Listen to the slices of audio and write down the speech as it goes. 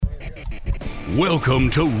Welcome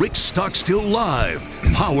to Rick Stockstill Live,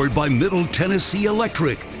 powered by Middle Tennessee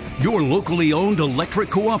Electric, your locally owned electric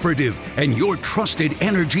cooperative and your trusted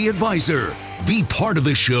energy advisor. Be part of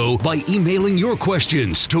the show by emailing your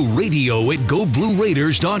questions to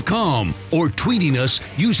radio@goblueraiders.com or tweeting us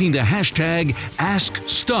using the hashtag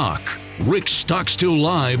AskStock. Rick Stockstill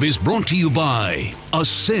Live is brought to you by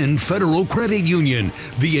Ascend Federal Credit Union,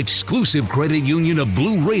 the exclusive credit union of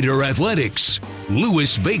Blue Raider Athletics.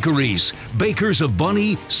 Lewis Bakeries, bakers of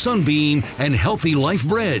Bunny, Sunbeam, and Healthy Life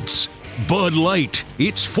Breads. Bud Light,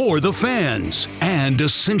 it's for the fans. And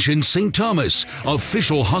Ascension St. Thomas,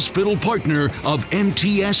 official hospital partner of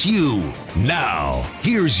MTSU. Now,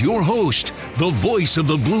 here's your host, the voice of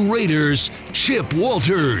the Blue Raiders, Chip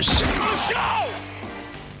Walters. Let's go!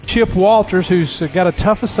 Chip Walters, who's got a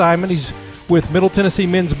tough assignment. He's with Middle Tennessee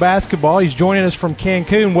men's basketball. He's joining us from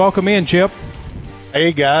Cancun. Welcome in, Chip.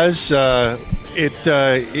 Hey, guys. You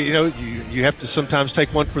have to sometimes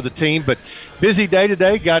take one for the team, but busy day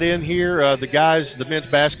today. Got in here. The men's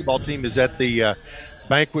basketball team is at the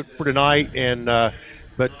banquet for tonight,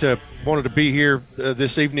 but wanted to be here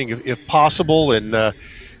this evening if possible, and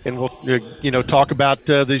we'll talk about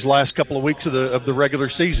these last couple of weeks of the regular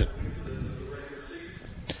season.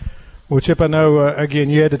 Well, Chip, I know, again,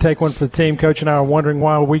 you had to take one for the team. Coach and I are wondering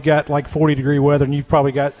why we got like 40-degree weather, and you've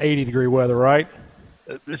probably got 80-degree weather, right?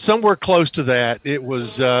 Somewhere close to that. It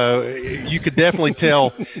was you could definitely tell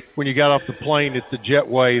when you got off the plane at the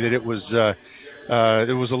Jetway that it was a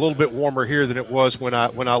little bit warmer here than it was when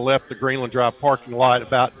I left the Greenland Drive parking lot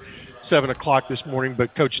about 7 o'clock this morning.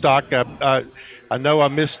 But Coach Stock, I know I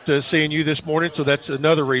missed seeing you this morning, so that's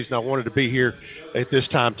another reason I wanted to be here at this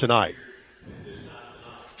time tonight.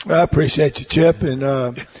 I appreciate you, Chip.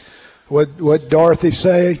 And what Dorothy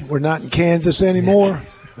say, we're not in Kansas anymore.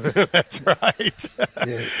 That's right.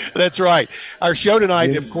 Yeah. That's right. Our show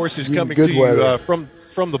tonight, of course, is coming to you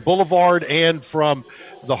from the Boulevard and from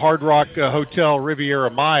the Hard Rock Hotel Riviera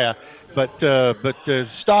Maya. But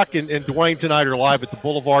Stock and Dwayne tonight are live at the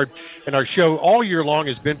Boulevard, and our show all year long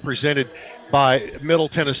has been presented by Middle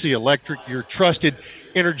Tennessee Electric, your trusted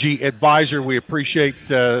energy advisor. We appreciate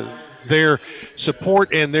their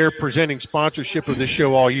support and their presenting sponsorship of this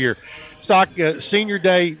show all year. Stock, senior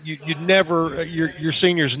day, your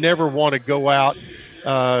seniors never want to go out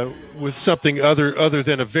with something other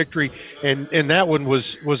than a victory, and that one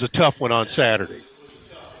was a tough one on Saturday.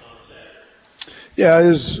 Yeah, it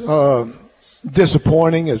was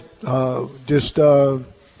disappointing. I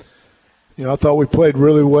thought we played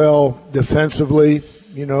really well defensively.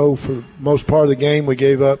 For most part of the game, we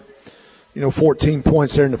gave up 14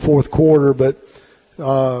 points there in the fourth quarter, but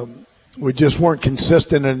we just weren't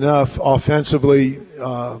consistent enough offensively.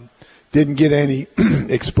 Didn't get any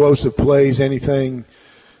explosive plays, anything.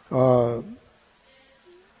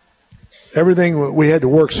 Everything we had to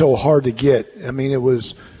work so hard to get. I mean, it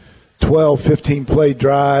was 12, 15 play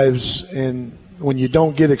drives, and when you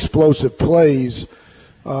don't get explosive plays,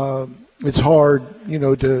 it's hard,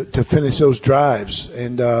 to finish those drives.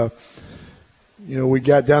 And we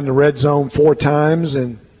got down the red zone 4 times,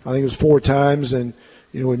 and I think it was 4 times, and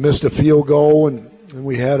we missed a field goal, and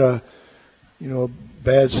we had a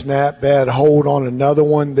bad snap, bad hold on another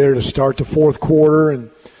one there to start the fourth quarter, and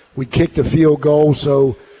we kicked a field goal,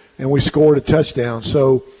 and we scored a touchdown.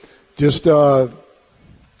 So just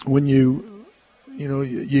when you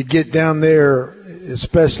get down there,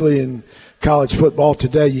 especially in college football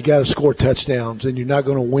today, you got to score touchdowns, and you're not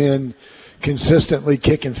going to win consistently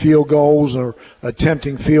kicking field goals or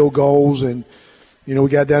attempting field goals. And we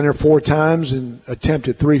got down there 4 times and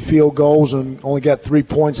attempted 3 field goals and only got 3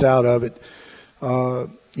 points out of it.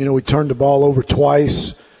 We turned the ball over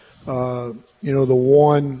twice. The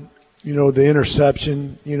one, the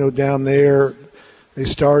interception, down there, they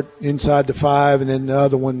start inside the 5, and then the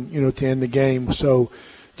other one, to end the game. So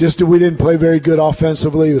just we didn't play very good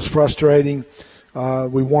offensively. It was frustrating.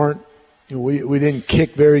 We didn't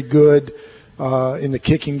kick very good in the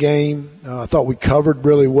kicking game. I thought we covered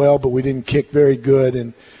really well, but we didn't kick very good.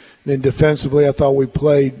 And then defensively, I thought we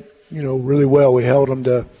played, really well. We held them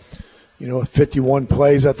to, 51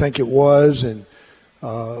 plays, I think it was. And,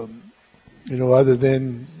 other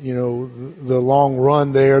than, the long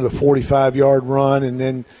run there, the 45-yard run, and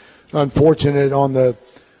then unfortunate on the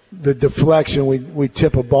deflection, we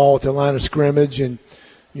tip a ball at the line of scrimmage, and,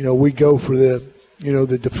 we go for the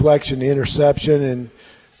deflection, the interception, and,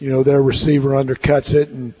 their receiver undercuts it,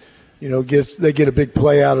 and, they get a big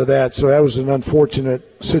play out of that. So that was an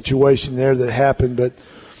unfortunate situation there that happened. But,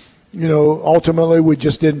 ultimately we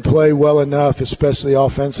just didn't play well enough, especially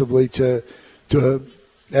offensively, to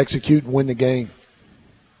execute and win the game.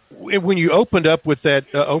 when you opened up with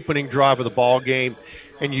that opening drive of the ball game,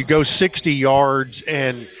 and you go 60 yards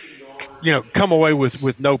and come away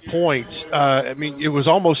with no points. I mean, it was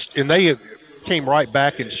almost, and they came right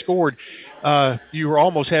back and scored. You were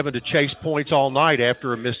almost having to chase points all night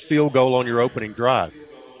after a missed field goal on your opening drive.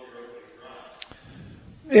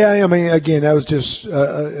 Yeah, I mean, again, that was just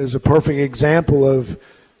is a perfect example of,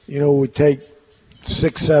 we take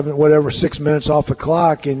 6 minutes off the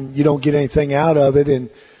clock, and you don't get anything out of it, and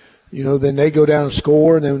then they go down and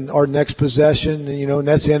score, and then our next possession, and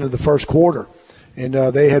that's the end of the first quarter. And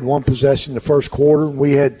they had one possession in the first quarter, and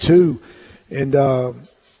we had two. And,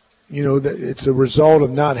 it's a result of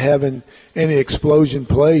not having any explosion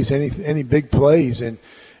plays, any big plays, and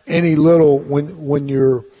any little when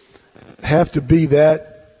you have to be that,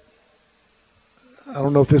 I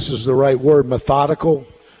don't know if this is the right word, methodical.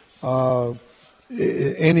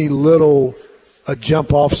 Any little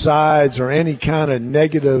jump off sides or any kind of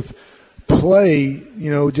negative play,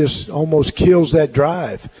 just almost kills that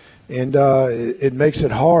drive. And it makes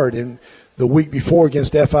it hard. And the week before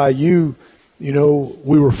against FIU,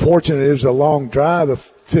 we were fortunate. It was a long drive, a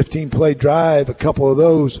 15-play drive, a couple of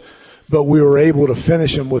those, but we were able to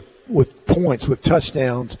finish them with points, with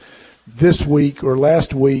touchdowns. This week or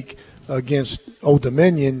last week against Old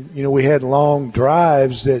Dominion, we had long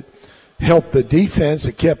drives that helped the defense.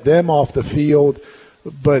 It kept them off the field,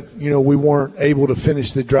 but, we weren't able to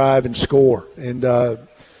finish the drive and score. And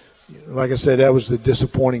like I said, that was the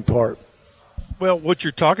disappointing part. Well, what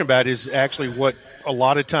you're talking about is actually what a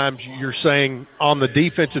lot of times you're saying on the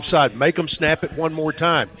defensive side. Make them snap it one more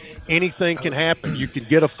time. Anything can happen. You can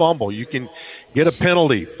get a fumble. You can get a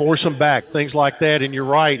penalty, force them back, things like that. And you're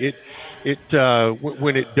right.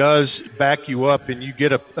 When it does back you up and you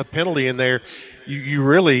get a penalty in there, you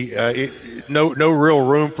really no real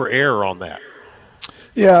room for error on that.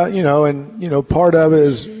 Yeah, and part of it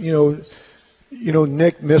is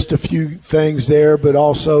Nick missed a few things there, but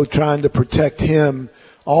also trying to protect him.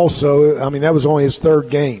 Also, I mean, that was only his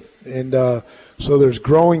third game, and so there's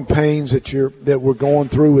growing pains that we're going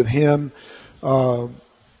through with him.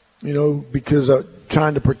 Because of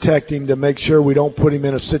trying to protect him to make sure we don't put him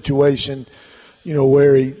in a situation,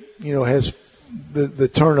 where he, has the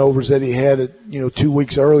turnovers that he had 2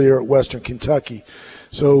 weeks earlier at Western Kentucky.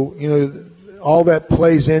 So, all that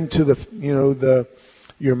plays into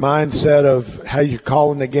your mindset of how you're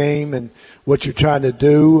calling the game and what you're trying to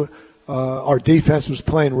do. Our defense was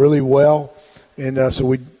playing really well, and so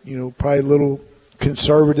we, probably a little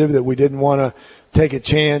conservative that we didn't want to take a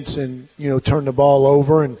chance and, turn the ball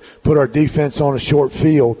over and put our defense on a short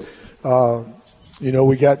field. We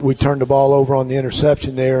turned the ball over on the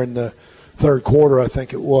interception there in the third quarter, I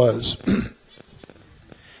think it was.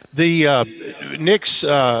 The Nick's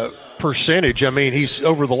percentage, I mean, he's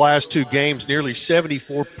over the last two games nearly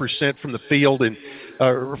 74% from the field and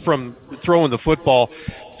from throwing the football,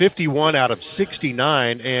 51 out of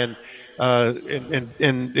 69, and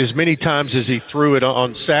as many times as he threw it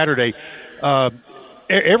on Saturday.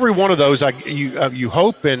 Every one of those, you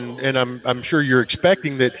hope, and I'm sure you're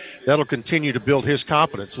expecting that'll continue to build his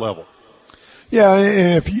confidence level. Yeah,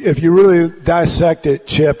 and if you really dissect it,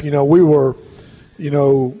 Chip, we were,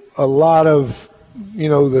 a lot of,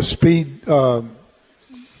 the speed,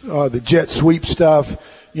 the jet sweep stuff.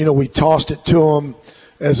 We tossed it to him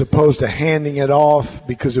as opposed to handing it off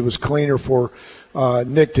because it was cleaner for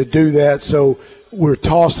Nick to do that. So we're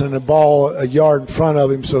tossing the ball a yard in front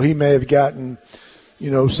of him, so he may have gotten,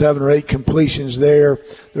 7 or 8 completions there.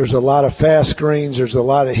 There's a lot of fast screens. There's a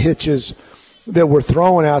lot of hitches that we're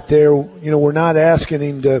throwing out there. We're not asking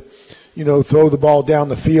him to, throw the ball down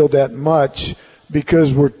the field that much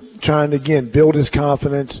because we're trying to, again, build his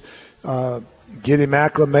confidence, get him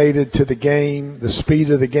acclimated to the game, the speed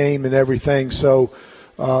of the game and everything. So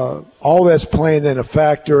all that's playing in a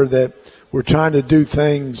factor that we're trying to do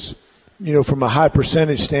things, from a high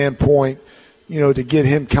percentage standpoint, to get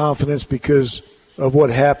him confidence because of what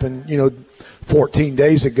happened, 14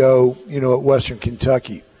 days ago, at Western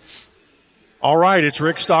Kentucky. All right, it's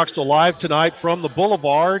Rick Stockstill live tonight from the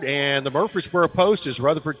Boulevard, and the Murfreesboro Post is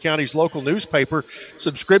Rutherford County's local newspaper.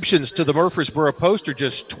 Subscriptions to the Murfreesboro Post are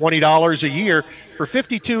just $20 a year for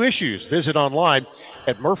 52 issues. Visit online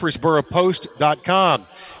at murfreesboropost.com.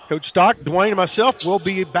 Coach Stock, Dwayne, and myself will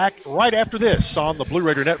be back right after this on the Blue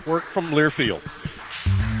Raider Network from Learfield.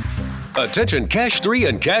 Attention Cash 3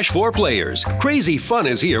 and Cash 4 players. Crazy fun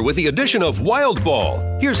is here with the addition of Wild Ball.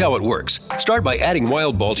 Here's how it works. Start by adding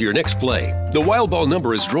Wild Ball to your next play. The Wild Ball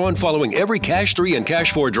number is drawn following every Cash 3 and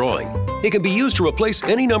Cash 4 drawing. It can be used to replace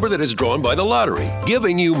any number that is drawn by the lottery,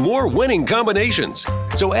 giving you more winning combinations.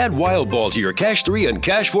 So add Wild Ball to your Cash 3 and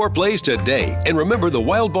Cash 4 plays today. And remember, the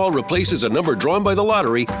Wild Ball replaces a number drawn by the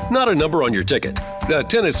lottery, not a number on your ticket. The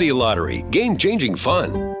Tennessee Lottery. Game-changing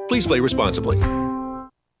fun. Please play responsibly.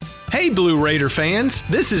 Hey Blue Raider fans,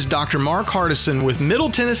 this is Dr. Mark Hardison with Middle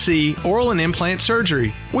Tennessee Oral and Implant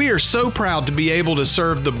Surgery. We are so proud to be able to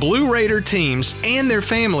serve the Blue Raider teams and their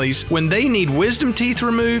families when they need wisdom teeth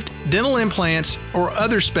removed, dental implants, or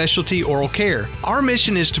other specialty oral care. Our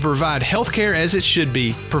mission is to provide health care as it should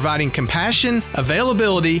be, providing compassion,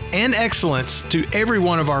 availability, and excellence to every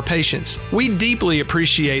one of our patients. We deeply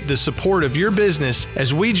appreciate the support of your business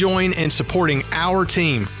as we join in supporting our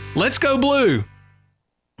team. Let's go Blue!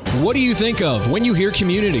 What do you think of when you hear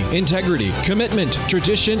community, integrity, commitment,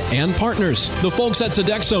 tradition, and partners? The folks at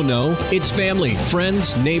Sodexo know it's family,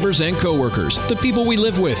 friends, neighbors, and coworkers. The people we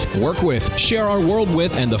live with, work with, share our world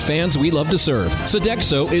with, and the fans we love to serve.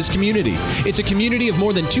 Sodexo is community. It's a community of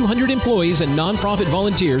more than 200 employees and nonprofit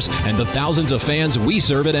volunteers and the thousands of fans we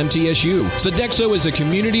serve at MTSU. Sodexo is a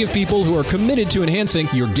community of people who are committed to enhancing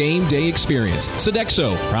your game day experience.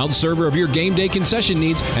 Sodexo, proud server of your game day concession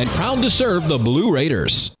needs and proud to serve the Blue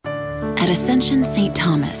Raiders. At Ascension St.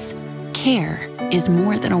 Thomas, care is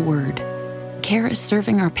more than a word. Care is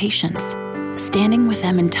serving our patients, standing with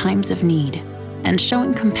them in times of need, and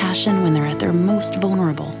showing compassion when they're at their most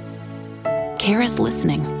vulnerable. Care is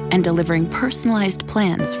listening and delivering personalized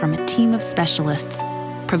plans from a team of specialists,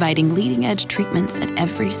 providing leading-edge treatments at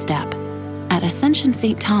every step. At Ascension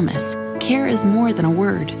St. Thomas, care is more than a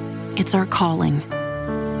word. It's our calling.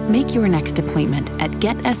 Make your next appointment at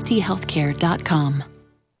getsthealthcare.com.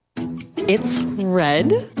 It's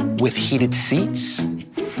red. With heated seats.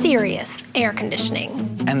 Serious air conditioning.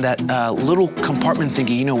 And that little compartment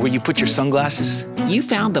thingy, where you put your sunglasses. You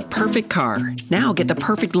found the perfect car. Now get the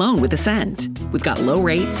perfect loan with Ascend. We've got low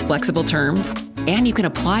rates, flexible terms, and you can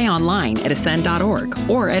apply online at ascend.org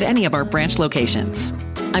or at any of our branch locations.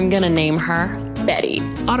 I'm going to name her Betty.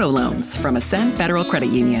 Auto loans from Ascend Federal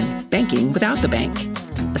Credit Union. Banking without the bank.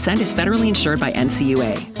 Ascend is federally insured by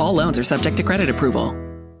NCUA. All loans are subject to credit approval.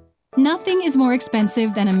 Nothing is more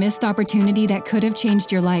expensive than a missed opportunity that could have changed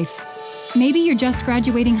your life. Maybe you're just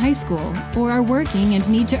graduating high school, or are working and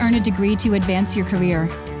need to earn a degree to advance your career.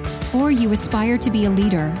 Or you aspire to be a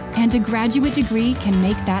leader, and a graduate degree can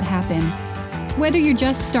make that happen. Whether you're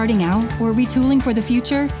just starting out or retooling for the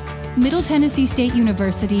future, Middle Tennessee State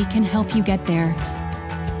University can help you get there.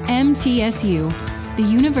 MTSU, the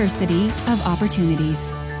University of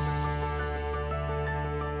Opportunities.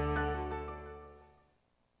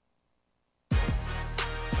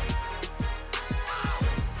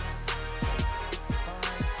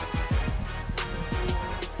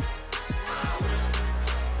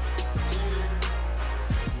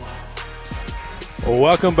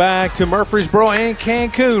 Welcome back to Murfreesboro and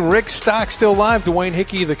Cancun. Rick Stockstill live. Dwayne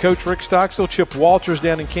Hickey, the coach, Rick Stockstill. Chip Walters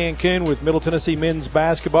down in Cancun with Middle Tennessee men's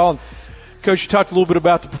basketball. And Coach, you talked a little bit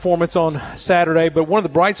about the performance on Saturday, but one of the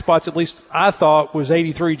bright spots, at least I thought, was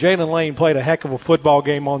 83. Jalen Lane played a heck of a football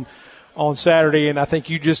game on Saturday, and I think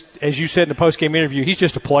you just, as you said in the post-game interview, he's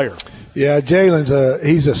just a player. Yeah, Jalen's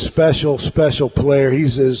he's a special player.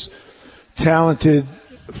 He's as talented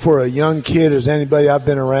for a young kid as anybody I've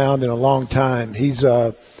been around in a long time. He's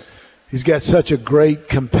got such a great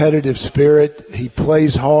competitive spirit. He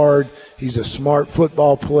plays hard. He's a smart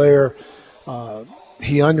football player.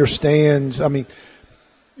 He understands. I mean,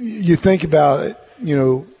 you think about it,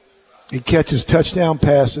 he catches touchdown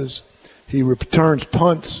passes. He returns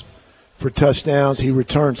punts for touchdowns. He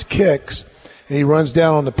returns kicks. And he runs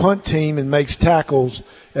down on the punt team and makes tackles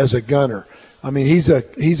as a gunner. I mean, he's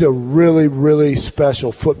a really, really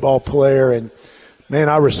special football player, and, man,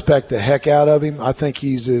 I respect the heck out of him. I think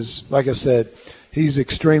like I said, he's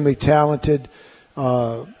extremely talented,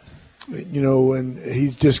 and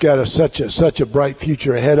he's just got such a bright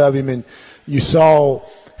future ahead of him. And you saw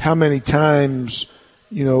how many times,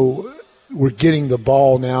 we're getting the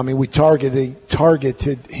ball now. I mean, we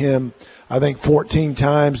targeted him, I think, 14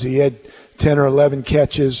 times. He had 10 or 11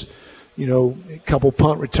 catches. A couple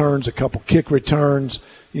punt returns, a couple kick returns,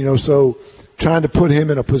 so trying to put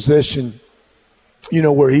him in a position,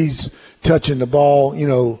 where he's touching the ball,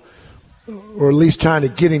 or at least trying to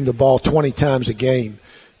get him the ball 20 times a game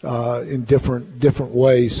in different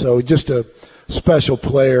ways. So just a special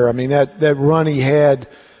player. I mean, that run he had,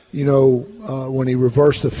 when he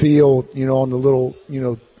reversed the field, on the little,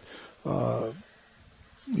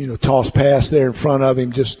 toss pass there in front of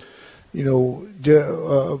him, just –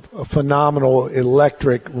 a phenomenal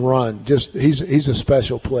electric run. Just he's a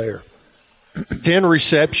special player. 10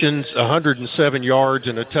 receptions, 107 yards,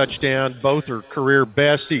 and a touchdown. Both are career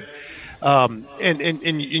best. He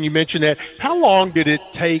And you mentioned that. How long did it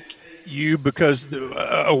take you? Because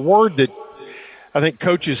a word that I think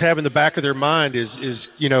coaches have in the back of their mind is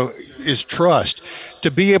trust.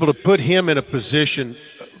 To be able to put him in a position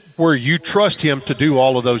where you trust him to do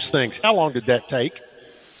all of those things. How long did that take?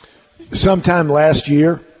 Sometime last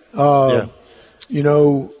year. And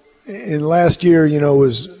last year,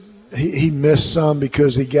 was he missed some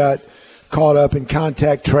because he got caught up in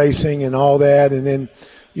contact tracing and all that, and then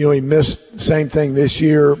he missed same thing this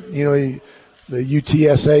year. The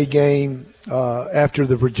UTSA game after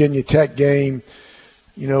the Virginia Tech game,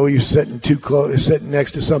 he was sitting too close, sitting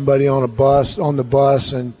next to somebody on the bus,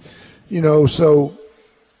 and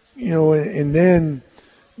and then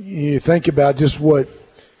you think about just what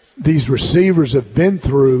these receivers have been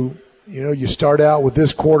through. You start out with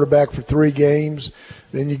this quarterback for 3 games,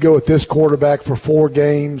 then you go with this quarterback for 4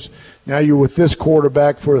 games. Now you're with this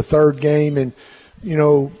quarterback for a 3rd game, and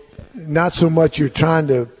not so much you're trying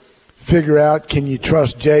to figure out, can you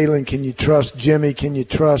trust Jalen, can you trust Jimmy, can you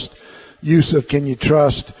trust Yusuf, can you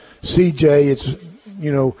trust CJ? It's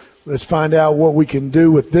let's find out what we can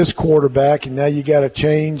do with this quarterback, and now you got to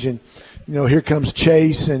change, and here comes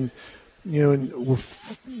Chase, and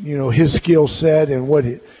his skill set and what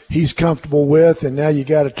he's comfortable with, and now you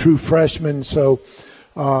got a true freshman. So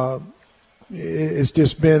it's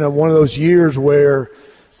just been one of those years where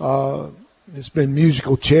it's been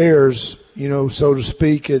musical chairs, so to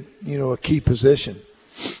speak, at a key position.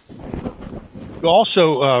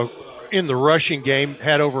 Also, in the rushing game,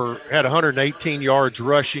 had 118 yards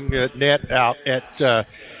rushing net out at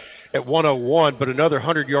 101, but another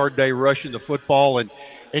 100-yard day rushing the football, and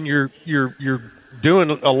you're doing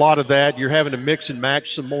a lot of that. You're having to mix and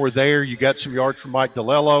match some more there. You got some yards from Mike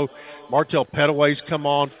DeLello. Martell Pettaway's come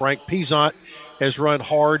on. Frank Peasant has run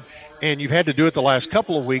hard, and you've had to do it the last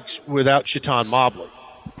couple of weeks without Chaton Mobley.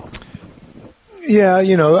 Yeah,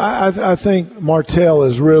 I think Martell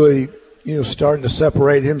is really starting to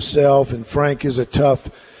separate himself, and Frank is a tough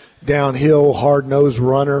downhill, hard-nosed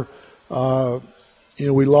runner.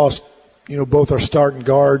 We lost, both our starting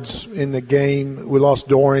guards in the game. We lost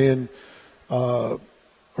Dorian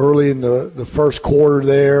early in the first quarter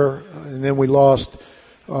there, and then we lost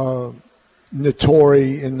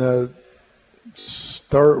Notori in the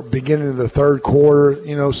beginning of the 3rd quarter.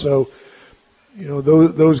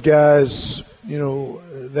 Those guys,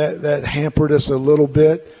 that hampered us a little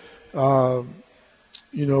bit. But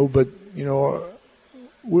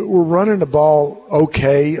we're running the ball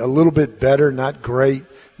okay, a little bit better, not great,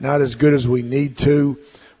 not as good as we need to.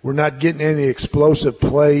 We're not getting any explosive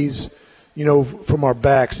plays, from our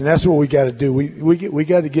backs, and that's what we got to do. We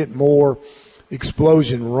got to get more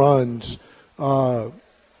explosion runs, out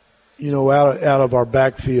of our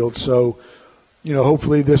backfield. So,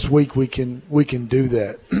 hopefully this week we can do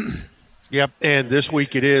that. Yep, and this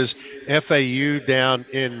week it is FAU down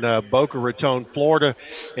in Boca Raton, Florida,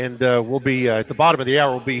 and we'll be at the bottom of the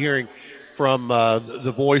hour. We'll be hearing from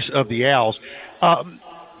the voice of the Owls.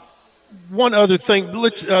 One other thing,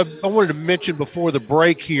 I wanted to mention before the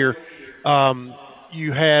break here.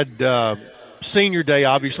 You had senior day,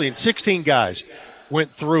 obviously, and 16 guys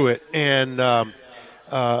went through it, and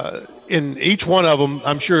in each one of them,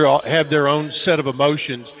 I'm sure, have their own set of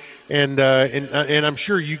emotions. And I'm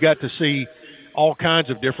sure you got to see all kinds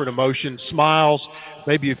of different emotions, smiles,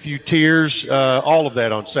 maybe a few tears, all of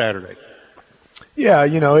that on Saturday. Yeah,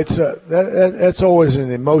 it's that's always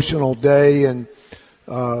an emotional day, and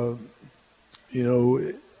I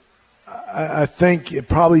think it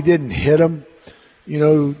probably didn't hit them,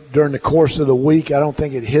 during the course of the week. I don't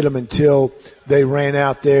think it hit them until they ran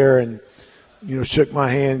out there and shook my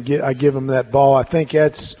hand. I give them that ball. I think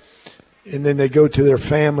that's. And then they go to their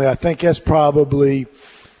family. I think that's probably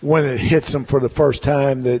when it hits them for the first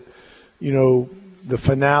time that, the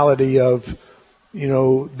finality of,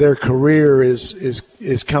 their career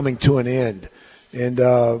is coming to an end. And,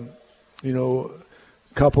 a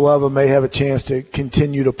couple of them may have a chance to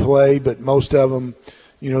continue to play, but most of them,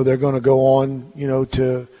 they're going to go on,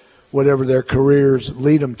 to whatever their careers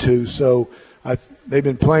lead them to. So they've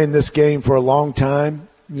been playing this game for a long time,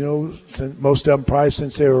 since, most of them probably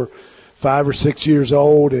since they were 5 or 6 years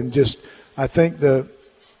old, and just I think the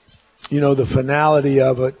finality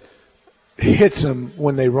of it hits them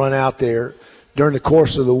when they run out there during the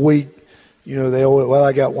course of the week. They always,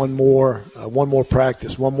 I got one more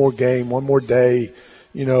practice, one more game, one more day,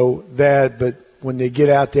 that. But when they get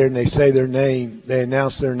out there and they say their name, they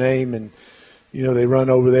announce their name, and they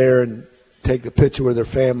run over there and take the picture with their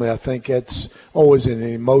family. I think that's always an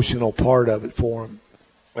emotional part of it for them.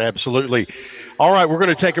 Absolutely. All right, we're going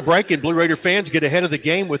to take a break, and Blue Raider fans, get ahead of the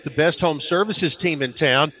game with the best home services team in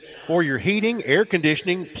town. For your heating, air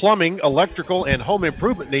conditioning, plumbing, electrical, and home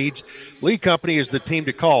improvement needs, Lee Company is the team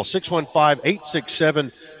to call,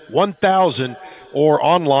 615-867-1000 or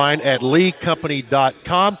online at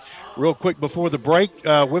leecompany.com. Real quick before the break,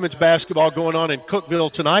 women's basketball going on in Cookeville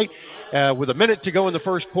tonight. With a minute to go in the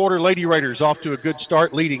first quarter, Lady Raiders off to a good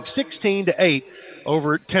start, leading 16-8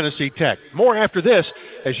 over Tennessee Tech. More after this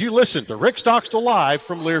as you listen to Rick Stockstill Live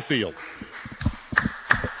from Learfield.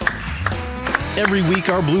 Every week,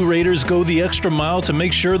 our Blue Raiders go the extra mile to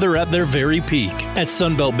make sure they're at their very peak. At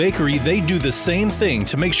Sunbelt Bakery, they do the same thing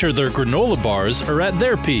to make sure their granola bars are at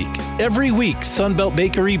their peak. Every week, Sunbelt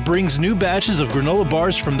Bakery brings new batches of granola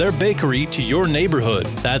bars from their bakery to your neighborhood.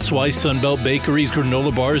 That's why Sunbelt Bakery's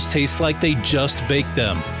granola bars taste like they just baked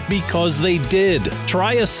them. Because they did.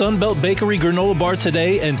 Try a Sunbelt Bakery granola bar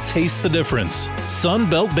today and taste the difference.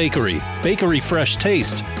 Sunbelt Bakery. Bakery fresh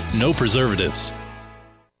taste. No preservatives.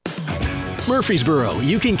 Murfreesboro,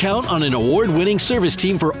 you can count on an award-winning service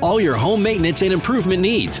team for all your home maintenance and improvement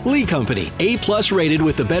needs. Lee Company, A+ rated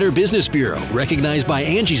with the Better Business Bureau, recognized by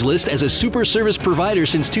Angie's List as a super service provider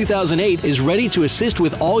since 2008, is ready to assist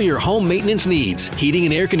with all your home maintenance needs. Heating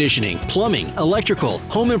and air conditioning, plumbing, electrical,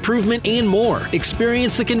 home improvement, and more.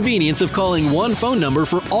 Experience the convenience of calling one phone number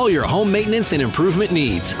for all your home maintenance and improvement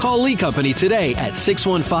needs. Call Lee Company today at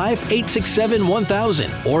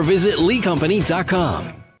 615-867-1000 or visit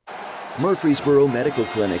leecompany.com. Murfreesboro Medical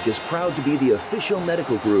Clinic is proud to be the official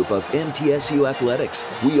medical group of MTSU Athletics.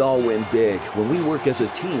 We all win big when we work as a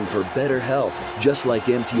team for better health. Just like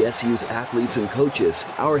MTSU's athletes and coaches,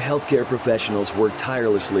 our healthcare professionals work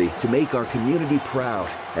tirelessly to make our community proud.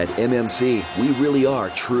 At MMC, we really are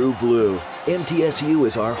true blue. MTSU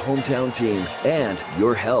is our hometown team, and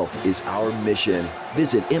your health is our mission.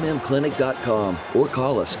 Visit mmclinic.com or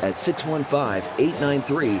call us at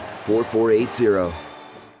 615-893-4480.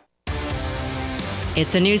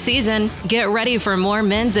 It's a new season. Get ready for more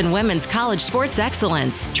men's and women's college sports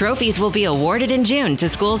excellence. Trophies will be awarded in June to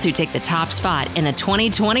schools who take the top spot in the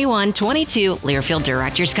 2021-22 Learfield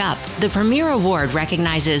Directors Cup. The premier award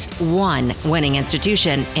recognizes one winning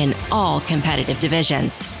institution in all competitive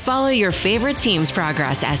divisions. Follow your favorite team's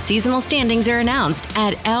progress as seasonal standings are announced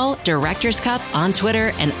at L Directors Cup on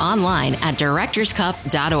Twitter and online at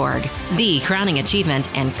directorscup.org. The crowning achievement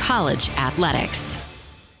in college athletics.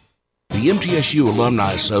 The MTSU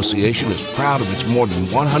Alumni Association is proud of its more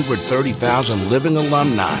than 130,000 living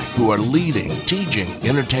alumni who are leading, teaching,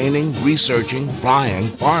 entertaining, researching, flying,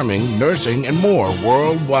 farming, nursing, and more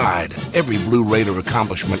worldwide. Every Blue Raider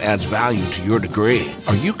accomplishment adds value to your degree.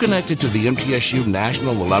 Are you connected to the MTSU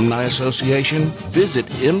National Alumni Association? Visit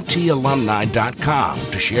mtalumni.com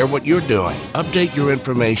to share what you're doing, update your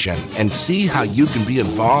information, and see how you can be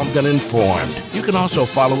involved and informed. You can also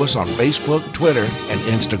follow us on Facebook, Twitter, and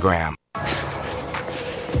Instagram.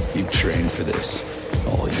 You trained for this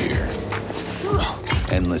all year.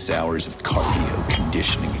 Endless hours of cardio,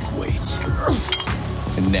 conditioning, and weights.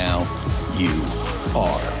 And now you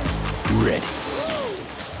are ready.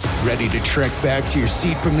 Ready to trek back to your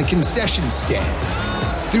seat from the concession stand.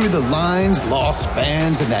 Through the lines, lost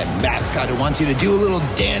fans, and that mascot who wants you to do a little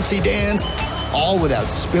dancey dance, all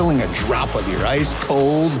without spilling a drop of your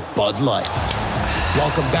ice-cold Bud Light.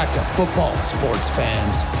 Welcome back to football, sports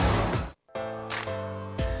fans.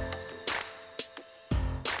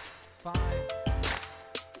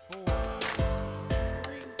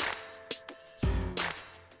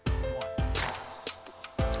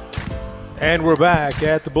 And we're back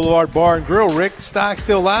at the Boulevard Bar and Grill. Rick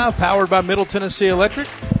Stockstill Live, powered by Middle Tennessee Electric.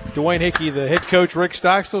 Dwayne Hickey, the head coach, Rick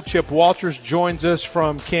Stockstill. Chip Walters joins us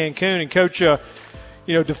from Cancun. And, Coach,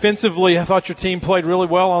 defensively, I thought your team played really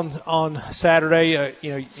well on Saturday.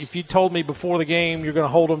 If you told me before the game you're going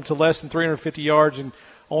to hold them to less than 350 yards and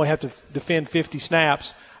only have to defend 50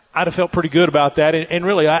 snaps, I'd have felt pretty good about that. And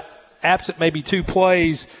really, absent maybe two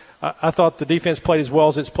plays, I thought the defense played as well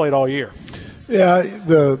as it's played all year. Yeah,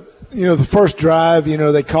 the first drive,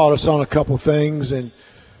 they caught us on a couple things, and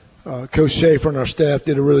Coach Schaefer and our staff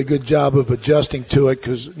did a really good job of adjusting to it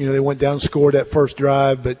because, they went down and scored that first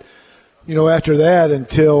drive. But, after that,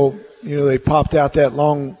 until, they popped out that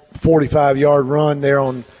long 45-yard run there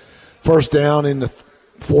on first down in the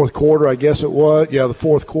fourth quarter, I guess it was. Yeah, the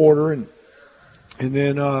fourth quarter. And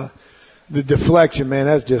then the deflection, man,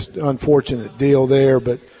 that's just an unfortunate deal there.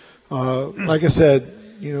 But like I said,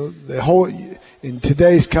 the whole – in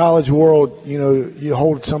today's college world, you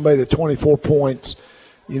hold somebody to 24 points,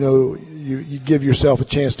 you give yourself a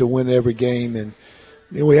chance to win every game. And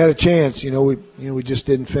we had a chance, we just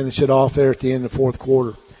didn't finish it off there at the end of the fourth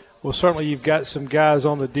quarter. Well, certainly you've got some guys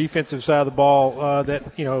on the defensive side of the ball that,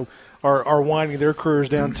 are winding their careers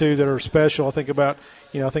down too that are special. I think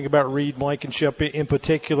about Reed Blankenship in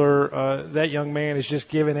particular. That young man is just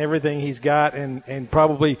giving everything he's got, and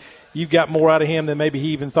probably you've got more out of him than maybe he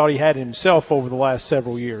even thought he had himself over the last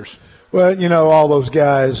several years. Well, all those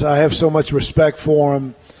guys, I have so much respect for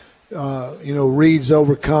them. Reed's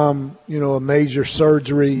overcome, a major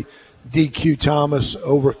surgery. DQ Thomas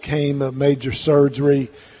overcame a major surgery.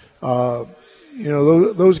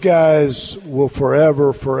 Those guys will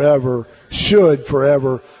should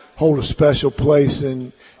forever hold a special place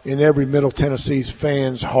in every Middle Tennessee's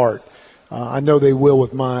fan's heart. I know they will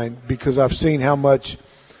with mine, because I've seen how much,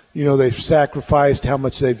 they've sacrificed, how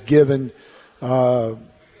much they've given.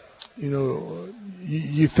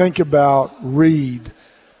 You think about Reed,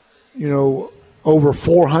 over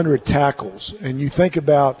 400 tackles, and you think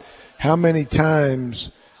about how many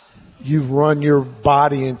times you've run your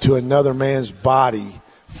body into another man's body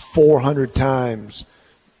 400 times,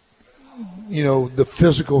 the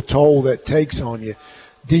physical toll that takes on you.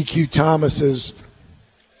 DQ Thomas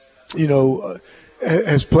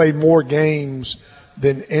has played more games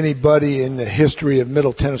than anybody in the history of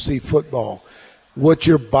Middle Tennessee football. What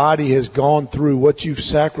your body has gone through, what you've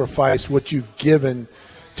sacrificed, what you've given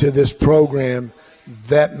to this program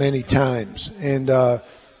that many times. And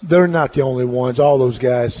they're not the only ones. All those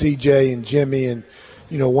guys, CJ and Jimmy and,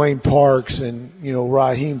 Wayne Parks and,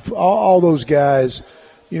 Raheem, all those guys,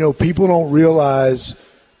 people don't realize,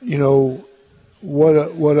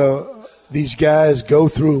 what these guys go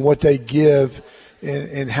through and what they give,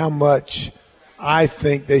 and how much I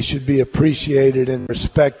think they should be appreciated and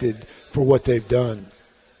respected for what they've done.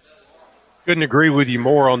 Couldn't agree with you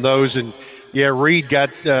more on those. And, Reed got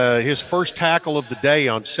his first tackle of the day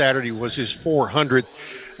on Saturday, was his 400th.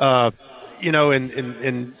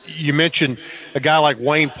 And you mentioned a guy like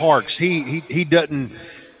Wayne Parks. He doesn't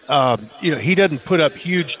he doesn't put up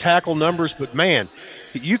huge tackle numbers, but man,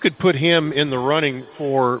 you could put him in the running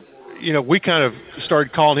for. We kind of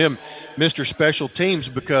started calling him Mr. Special Teams,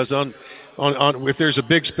 because on if there's a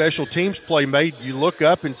big special teams play made, you look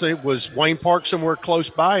up and say, was Wayne Parks somewhere close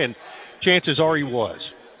by? And chances are he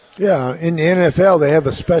was. Yeah, in the NFL they have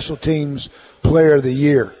a Special Teams Player of the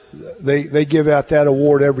Year. They give out that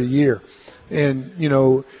award every year. And,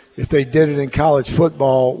 if they did it in college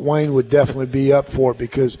football, Wayne would definitely be up for it,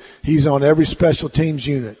 because he's on every special teams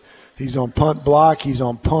unit. He's on punt block, he's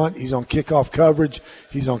on punt, he's on kickoff coverage,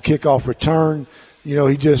 he's on kickoff return.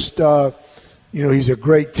 He just he's a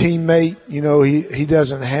great teammate. He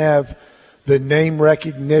doesn't have the name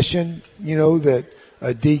recognition, that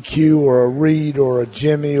a DQ or a Reed or a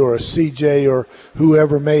Jimmy or a CJ or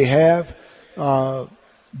whoever may have.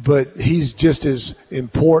 But he's just as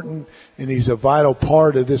important, and he's a vital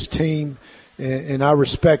part of this team. And I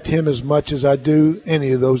respect him as much as I do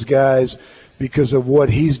any of those guys, because of what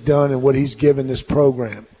he's done and what he's given this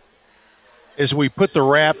program. As we put the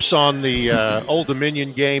wraps on the Old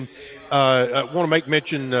Dominion game, I want to make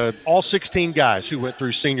mention all 16 guys who went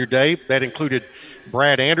through senior day. That included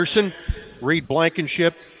Brad Anderson, Reed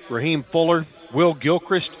Blankenship, Raheem Fuller, Will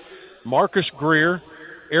Gilchrist, Marcus Greer,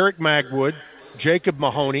 Eric Magwood, Jacob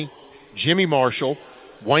Mahoney, Jimmy Marshall,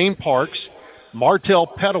 Wayne Parks, Martell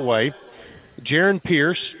Pettaway, Jaron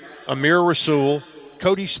Pierce, Amir Rasul,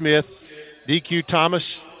 Cody Smith, DQ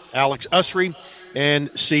Thomas, Alex Usry, and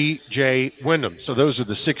C.J. Wyndham. So those are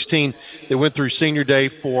the 16 that went through senior day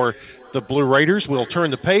for the Blue Raiders. We'll turn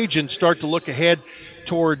the page and start to look ahead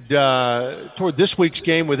toward this week's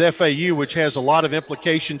game with FAU, which has a lot of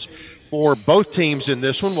implications for both teams in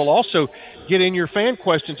this one. We'll also get in your fan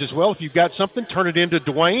questions as well. If you've got something, turn it into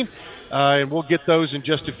Dwayne, and we'll get those in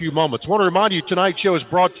just a few moments. I want to remind you, tonight's show is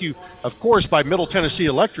brought to you, of course, by Middle Tennessee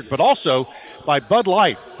Electric, but also by Bud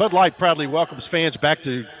Light. Bud Light proudly welcomes fans back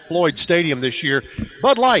to Floyd Stadium this year.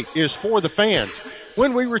 Bud Light is for the fans.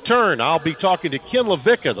 When we return, I'll be talking to Ken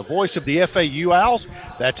LaVicka, the voice of the FAU Owls.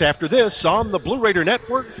 That's after this on the Blue Raider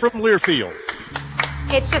Network from Learfield.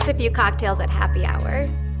 It's just a few cocktails at happy hour.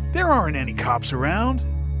 There aren't any cops around.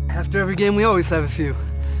 After every game, we always have a few.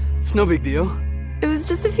 It's no big deal. It was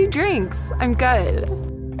just a few drinks. I'm good.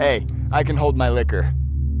 Hey, I can hold my liquor.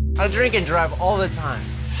 I drink and drive all the time.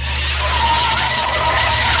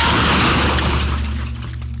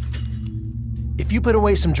 If you put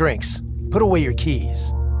away some drinks, put away your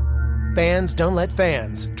keys. Fans don't let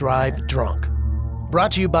fans drive drunk.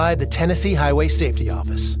 Brought to you by the Tennessee Highway Safety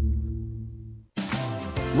Office.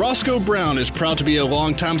 Roscoe Brown is proud to be a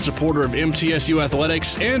longtime supporter of MTSU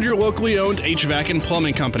Athletics and your locally owned HVAC and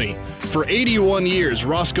plumbing company. For 81 years,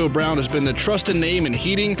 Roscoe Brown has been the trusted name in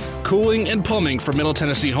heating, cooling, and plumbing for Middle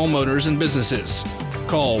Tennessee homeowners and businesses.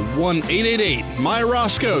 Call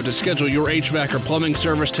 1-888-MY-ROSCOE to schedule your HVAC or plumbing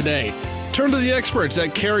service today. Turn to the experts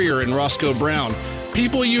at Carrier and Roscoe Brown.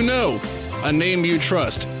 People you know, a name you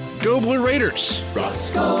trust. Go Blue Raiders.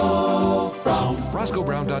 Roscoe Brown.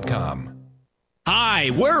 RoscoeBrown.com. Hi,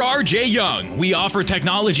 we're RJ Young. We offer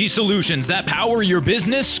technology solutions that power your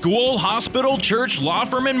business, school, hospital, church, law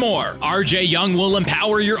firm, and more. RJ Young will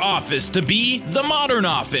empower your office to be the modern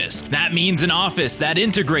office. That means an office that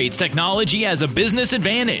integrates technology as a business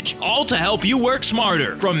advantage, all to help you work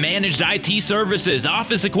smarter. From managed IT services,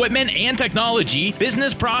 office equipment, and technology,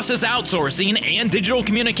 business process outsourcing, and digital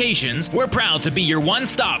communications, we're proud to be your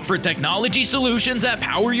one-stop for technology solutions that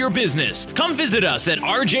power your business. Come visit us at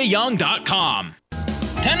rjyoung.com.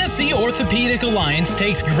 Tennessee Orthopedic Alliance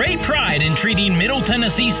takes great pride in treating Middle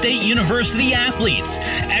Tennessee State University athletes.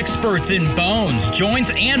 Experts in bones,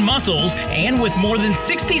 joints, and muscles, and with more than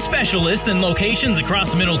 60 specialists in locations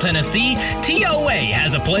across Middle Tennessee, TOA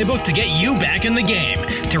has a playbook to get you back in the game.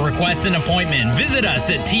 To request an appointment, visit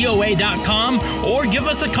us at TOA.com or give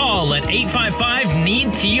us a call at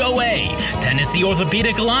 855-NEED-TOA. Tennessee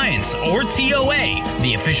Orthopedic Alliance, or TOA,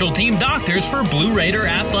 the official team doctors for Blue Raider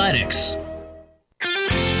Athletics.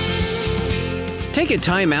 Take a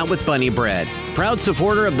time out with Bunny Bread, proud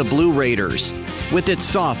supporter of the Blue Raiders. With its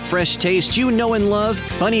soft, fresh taste you know and love,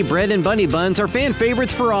 Bunny Bread and Bunny Buns are fan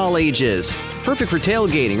favorites for all ages. Perfect for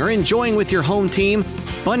tailgating or enjoying with your home team,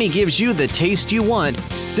 Bunny gives you the taste you want,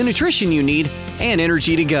 the nutrition you need, and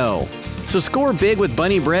energy to go. So score big with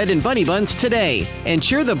Bunny Bread and Bunny Buns today and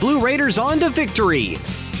cheer the Blue Raiders on to victory.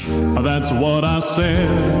 That's what I said.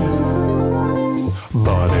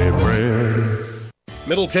 Bunny Bread.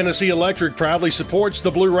 Middle Tennessee Electric proudly supports the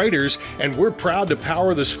Blue Raiders, and we're proud to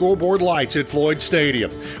power the scoreboard lights at Floyd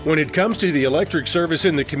Stadium. When it comes to the electric service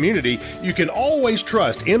in the community, you can always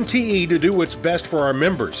trust MTE to do what's best for our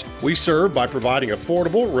members. We serve by providing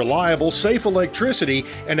affordable, reliable, safe electricity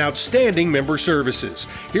and outstanding member services.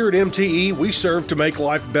 Here at MTE, we serve to make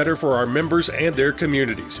life better for our members and their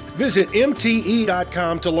communities. Visit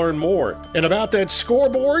MTE.com to learn more. And about that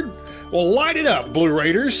scoreboard, well, light it up, Blue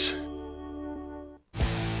Raiders.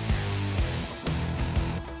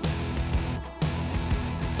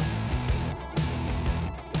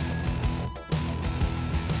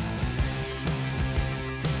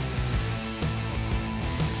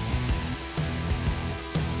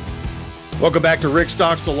 Welcome back to Rick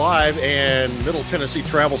Stockstill Live, and Middle Tennessee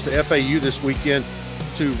travels to FAU this weekend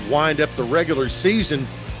to wind up the regular season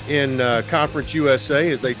in Conference USA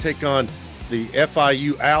as they take on the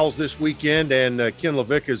FIU Owls this weekend. And Ken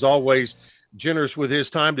Levick is always generous with his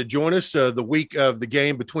time to join us the week of the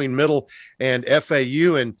game between Middle and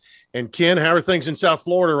FAU. And Ken, how are things in South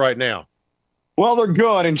Florida right now? Well, they're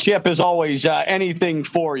good, and Chip is always anything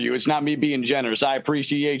for you. It's not me being generous. I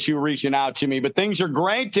appreciate you reaching out to me, but things are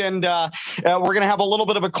great, and we're going to have a little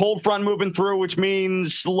bit of a cold front moving through, which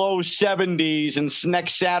means low 70s, and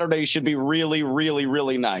next Saturday should be really, really,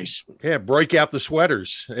 really nice. Yeah, break out the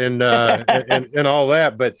sweaters and and all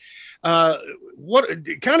that. But what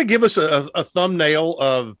kind of give us a thumbnail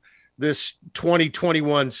of this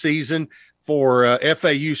 2021 season for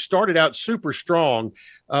FAU. Started out super strong,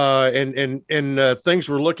 and things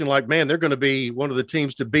were looking like, man, they're going to be one of the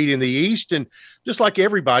teams to beat in the East. And just like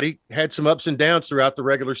everybody, had some ups and downs throughout the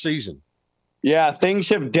regular season. Yeah, things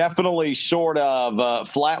have definitely sort of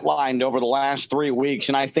flatlined over the last 3 weeks.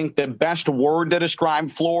 And I think the best word to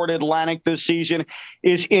describe Florida Atlantic this season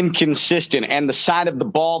is inconsistent. And the side of the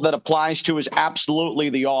ball that applies to is absolutely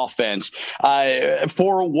the offense.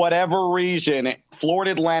 For whatever reason,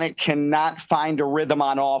 Florida Atlantic cannot find a rhythm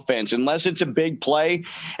on offense. Unless it's a big play,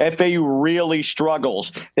 FAU really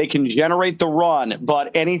struggles. They can generate the run,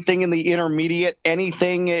 but anything in the intermediate,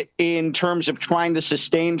 anything in terms of trying to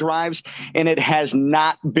sustain drives, and it has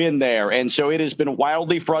not been there. And so it has been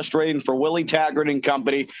wildly frustrating for Willie Taggart and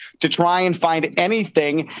company to try and find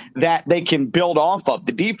anything that they can build off of.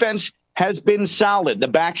 The defense has been solid. The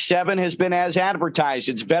back seven has been as advertised.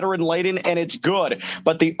 It's veteran laden and it's good.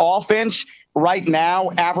 But the offense right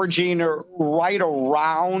now averaging right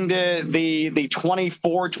around the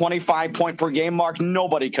 24, 25 point per game mark.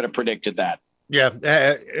 Nobody could have predicted that. Yeah,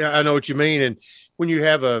 I know what you mean. And when you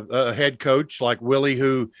have a head coach like Willie,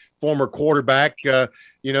 who former quarterback,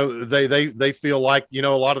 they feel like, a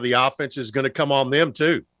lot of the offense is going to come on them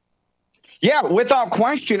too. Yeah, without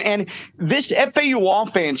question. And this FAU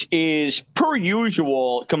offense is, per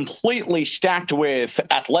usual, completely stacked with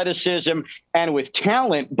athleticism and with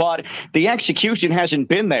talent, but the execution hasn't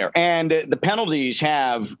been there. And the penalties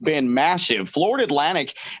have been massive. Florida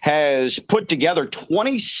Atlantic has put together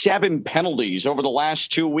 27 penalties over the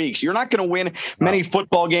last 2 weeks. You're not going to win many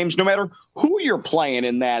football games, no matter who you're playing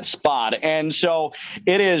in that spot. And so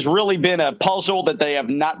it has really been a puzzle that they have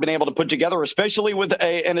not been able to put together, especially with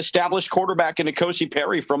an established quarterback in N'Kosi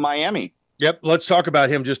Perry from Miami. Yep, let's talk about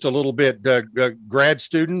him just a little bit. Grad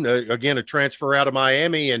student, again, a transfer out of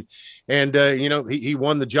Miami, and he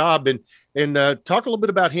won the job. And talk a little bit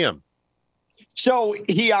about him. So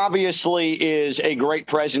he obviously is a great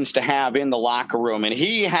presence to have in the locker room, and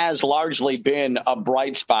he has largely been a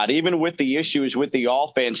bright spot. Even with the issues with the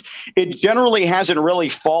offense, it generally hasn't really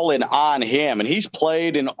fallen on him, and he's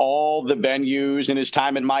played in all the venues in his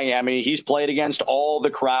time in Miami. He's played against all the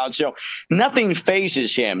crowds, so nothing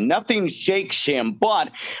phases him, nothing shakes him,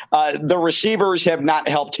 but the receivers have not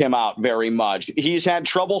helped him out very much. He's had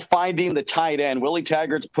trouble finding the tight end. Willie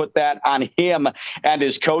Taggart's put that on him and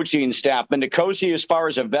his coaching staff. And N'Kosi, as far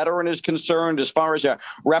as a veteran is concerned, as far as a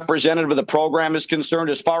representative of the program is concerned,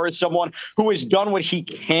 as far as someone who has done what he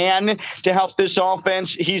can to help this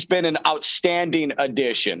offense, he's been an outstanding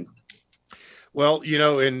addition. Well,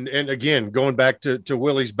 and again, going back to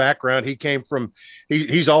Willie's background, he came from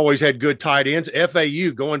he's always had good tight ends.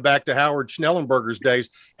 FAU, going back to Howard Schnellenberger's days,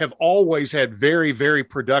 have always had very, very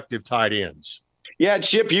productive tight ends. Yeah,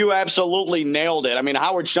 Chip, you absolutely nailed it. I mean,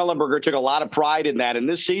 Howard Schnellenberger took a lot of pride in that. And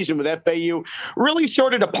this season with FAU really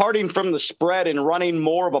sort of departing from the spread and running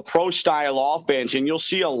more of a pro-style offense. And you'll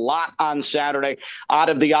see a lot on Saturday out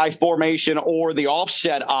of the I formation or the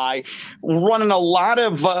offset I, running a lot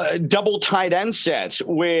of double tight end sets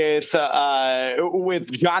with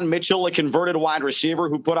John Mitchell, a converted wide receiver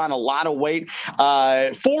who put on a lot of weight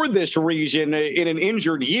for this reason in an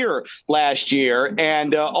injured year last year.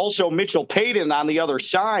 And also Mitchell Payton on the other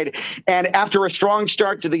side. And after a strong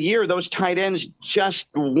start to the year, those tight ends just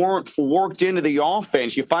weren't worked into the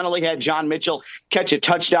offense. You finally had John Mitchell catch a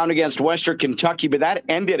touchdown against Western Kentucky, but that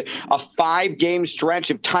ended a 5-game stretch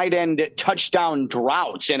of tight end touchdown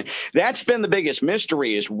droughts. And that's been the biggest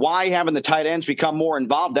mystery, is why haven't the tight ends become more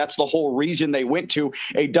involved? That's the whole reason they went to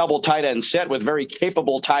a double tight end set with very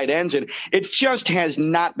capable tight ends. And it just has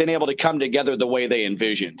not been able to come together the way they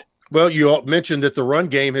envisioned. Well, you mentioned that the run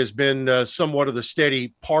game has been somewhat of the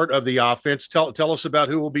steady part of the offense. Tell us about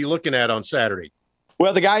who we'll be looking at on Saturday.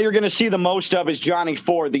 Well, the guy you're going to see the most of is Johnny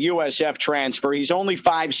Ford, the USF transfer. He's only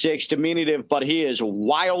 5'6", diminutive, but he is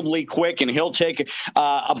wildly quick, and he'll take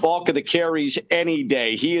a bulk of the carries any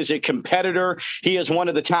day. He is a competitor. He is one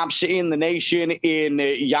of the tops in the nation in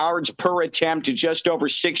yards per attempt, to just over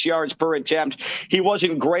 6 yards per attempt. He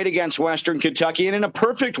wasn't great against Western Kentucky, and in a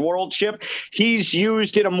perfect world, Chip, he's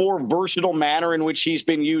used in a more versatile manner in which he's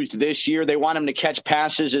been used this year. They want him to catch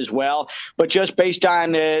passes as well, but just based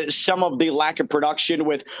on some of the lack of production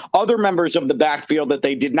with other members of the backfield that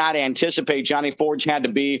they did not anticipate, Johnny Ford's had to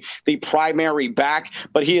be the primary back,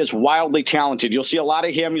 but he is wildly talented. You'll see a lot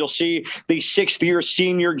of him. You'll see the 6th-year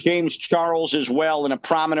senior James Charles as well in a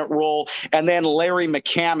prominent role, and then Larry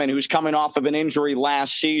McCammon, who's coming off of an injury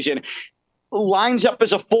last season, lines up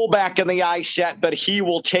as a fullback in the I set, but he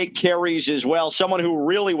will take carries as well. Someone who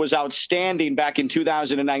really was outstanding back in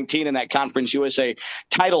 2019 in that Conference USA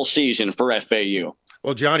title season for FAU.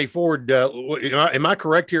 Well, Johnny Ford, am I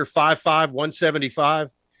correct here? 5'5", 175?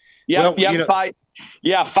 Yep,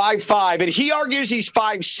 5'5", and he argues he's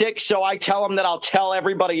 5'6", so I tell him that I'll tell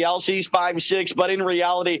everybody else he's 5'6", but in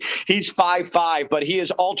reality, he's 5'5", but he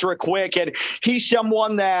is ultra quick, and he's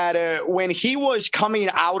someone that when he was coming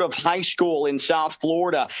out of high school in South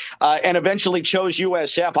Florida and eventually chose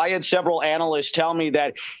USF, I had several analysts tell me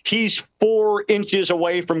that he's 4 inches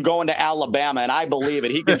away from going to Alabama, and I believe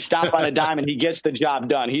it. He can stop on a dime, and he gets the job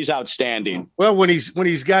done. He's outstanding. Well, when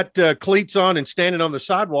he's got cleats on and standing on the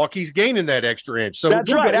sidewalk, he's gaining that extra inch. So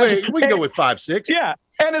that's right. We can go with 5'6". Yeah.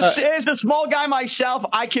 And as a small guy myself,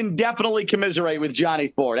 I can definitely commiserate with Johnny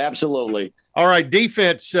Ford. Absolutely. All right.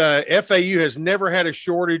 Defense. FAU has never had a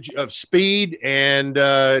shortage of speed and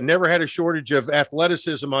never had a shortage of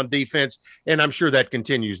athleticism on defense. And I'm sure that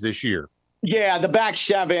continues this year. Yeah, the back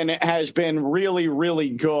seven has been really, really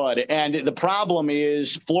good. And the problem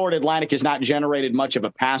is Florida Atlantic has not generated much of a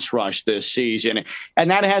pass rush this season. And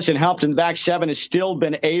that hasn't helped. And the back seven has still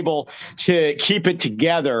been able to keep it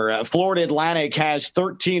together. Florida Atlantic has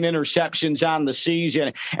 13 interceptions on the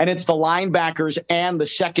season. And it's the linebackers and the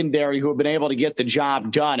secondary who have been able to get the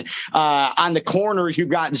job done. On the corners, you've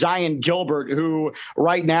got Zion Gilbert, who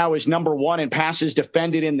right now is number 1 in passes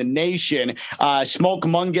defended in the nation. Smoke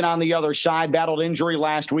Mungan on the other side battled injury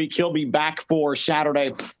last week. He'll be back for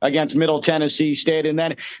Saturday against Middle Tennessee State. And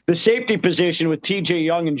then the safety position with TJ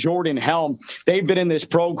Young and Jordan Helm, they've been in this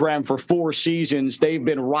program for 4 seasons. They've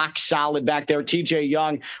been rock solid back there. TJ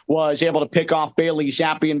Young was able to pick off Bailey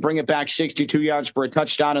Zappi and bring it back 62 yards for a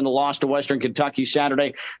touchdown in the loss to Western Kentucky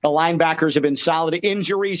Saturday. The linebackers have been solid.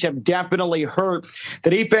 Injuries have definitely hurt.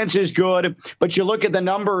 The defense is good, but you look at the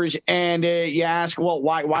numbers and you ask, well,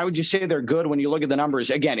 why would you say they're good when you look at the numbers?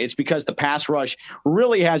 Again, it's because the pass rush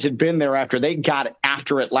really hasn't been there after they got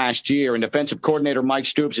after it last year. And defensive coordinator Mike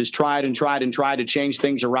Stoops has tried to change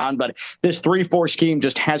things around, but this 3-4 scheme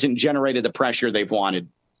just hasn't generated the pressure they've wanted.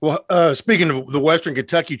 Well, speaking of the Western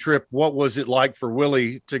Kentucky trip, what was it like for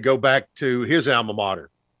Willie to go back to his alma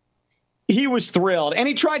mater? He was thrilled, and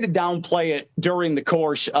he tried to downplay it during the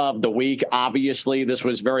course of the week. Obviously, this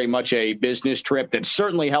was very much a business trip that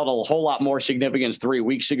certainly held a whole lot more significance 3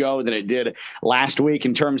 weeks ago than it did last week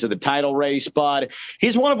in terms of the title race. But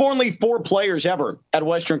he's one of only 4 players ever at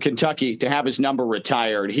Western Kentucky to have his number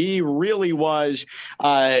retired. He really was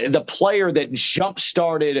the player that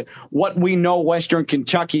jump-started what we know Western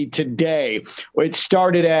Kentucky today. It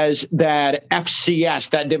started as that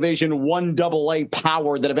FCS, that Division I AA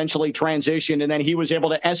power that eventually transitioned, and then he was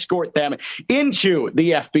able to escort them into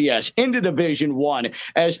the FBS, into Division I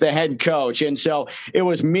as the head coach. And so it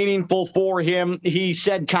was meaningful for him. He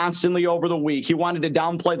said constantly over the week, he wanted to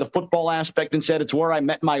downplay the football aspect and said, it's where I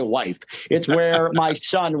met my wife. It's where my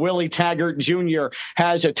son, Willie Taggart Jr.,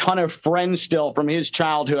 has a ton of friends still from his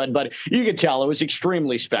childhood. But you could tell it was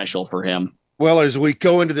extremely special for him. Well, as we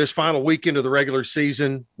go into this final weekend of the regular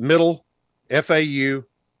season, Middle, FAU,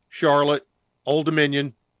 Charlotte, Old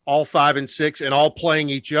Dominion, all 5 and 6, and all playing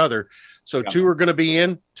each other. So 2 are going to be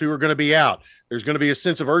in, 2 are going to be out. There's going to be a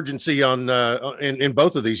sense of urgency on in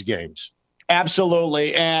both of these games.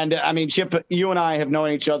 Absolutely. And I mean, Chip, you and I have known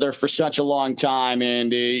each other for such a long time,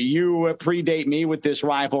 and you predate me with this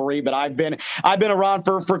rivalry, but I've been around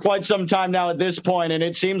for quite some time now at this point. And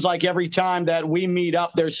it seems like every time that we meet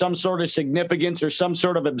up, there's some sort of significance or some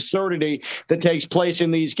sort of absurdity that takes place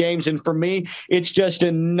in these games. And for me, it's just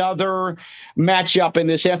another matchup in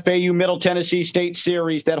this FAU Middle Tennessee State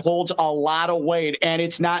series that holds a lot of weight. And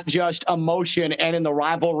it's not just emotion. And in the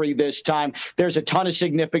rivalry this time, there's a ton of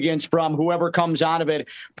significance from whoever comes out of it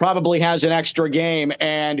probably has an extra game,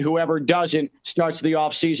 and whoever doesn't starts the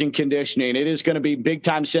offseason conditioning. It is going to be big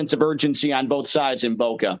time sense of urgency on both sides in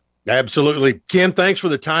Boca. Absolutely. Ken, thanks for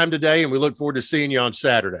the time today, and we look forward to seeing you on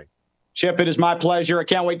Saturday. Chip, it is my pleasure. I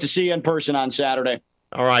can't wait to see you in person on Saturday.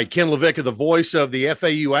 All right, Ken LaVicka, the voice of the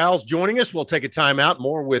FAU Owls, joining us. We'll take a timeout.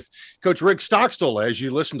 More with Coach Rick Stockstill as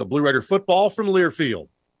you listen to Blue Raider football from Learfield.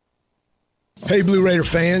 Hey, Blue Raider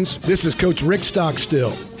fans, this is Coach Rick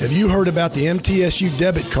Stockstill. Have you heard about the MTSU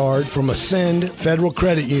debit card from Ascend Federal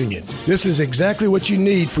Credit Union? This is exactly what you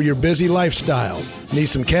need for your busy lifestyle. Need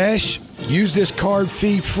some cash? Use this card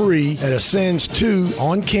fee-free at Ascend's 2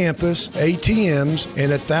 on-campus ATMs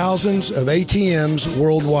and at thousands of ATMs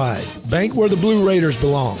worldwide. Bank where the Blue Raiders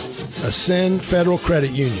belong. Ascend Federal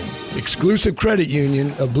Credit Union. Exclusive credit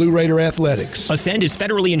union of Blue Raider Athletics. Ascend is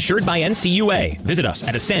federally insured by NCUA. Visit us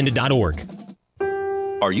at ascend.org.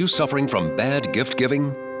 Are you suffering from bad gift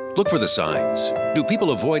giving? Look for the signs. Do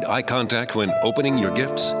people avoid eye contact when opening your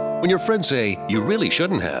gifts? When your friends say, you really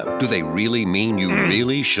shouldn't have, do they really mean you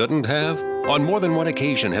really shouldn't have? On more than one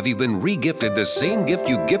occasion, have you been re-gifted the same gift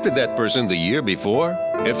you gifted that person the year before?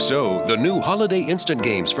 If so, the new Holiday Instant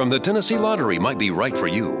Games from the Tennessee Lottery might be right for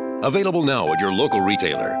you. Available now at your local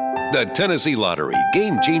retailer. The Tennessee Lottery.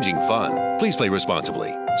 Game-changing fun. Please play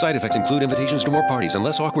responsibly. Side effects include invitations to more parties and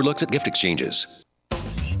less awkward looks at gift exchanges.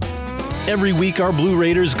 Every week, our Blue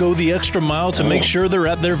Raiders go the extra mile to make sure they're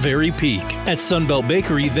at their very peak. At Sunbelt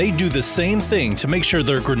Bakery, they do the same thing to make sure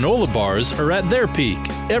their granola bars are at their peak.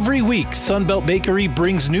 Every week, Sunbelt Bakery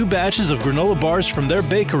brings new batches of granola bars from their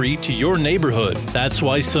bakery to your neighborhood. That's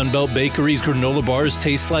why Sunbelt Bakery's granola bars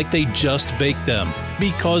taste like they just baked them.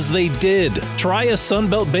 Because they did. Try a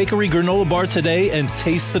Sunbelt Bakery granola bar today and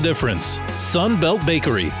taste the difference. Sunbelt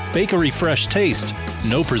Bakery. Bakery fresh taste.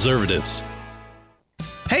 No preservatives.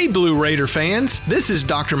 Hey Blue Raider fans, this is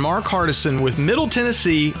Dr. Mark Hardison with Middle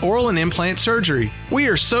Tennessee Oral and Implant Surgery. We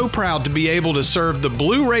are so proud to be able to serve the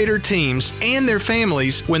Blue Raider teams and their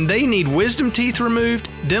families when they need wisdom teeth removed,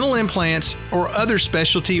 dental implants, or other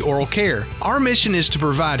specialty oral care. Our mission is to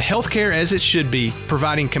provide health care as it should be,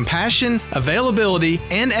 providing compassion, availability,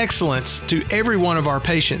 and excellence to every one of our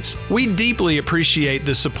patients. We deeply appreciate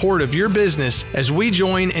the support of your business as we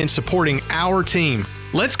join in supporting our team.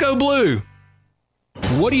 Let's go Blue!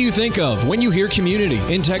 What do you think of when you hear community,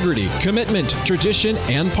 integrity, commitment, tradition,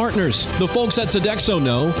 and partners? The folks at Sodexo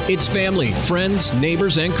know it's family, friends,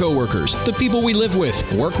 neighbors, and coworkers. The people we live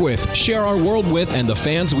with, work with, share our world with, and the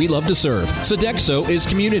fans we love to serve. Sodexo is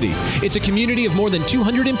community. It's a community of more than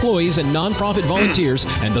 200 employees and nonprofit volunteers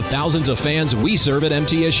and the thousands of fans we serve at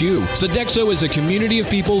MTSU. Sodexo is a community of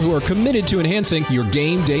people who are committed to enhancing your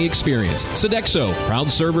game day experience. Sodexo, proud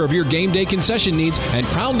server of your game day concession needs and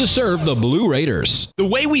proud to serve the Blue Raiders. The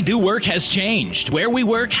way we do work has changed. Where we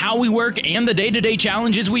work, how we work, and the day-to-day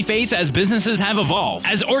challenges we face as businesses have evolved.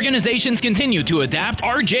 As organizations continue to adapt,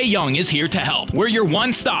 RJ Young is here to help. We're your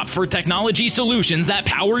one-stop for technology solutions that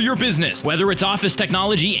power your business. Whether it's office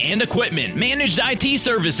technology and equipment, managed IT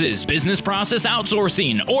services, business process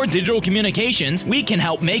outsourcing, or digital communications, we can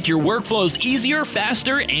help make your workflows easier,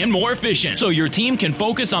 faster, and more efficient so your team can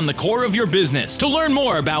focus on the core of your business. To learn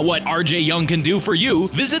more about what RJ Young can do for you,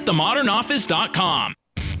 visit themodernoffice.com.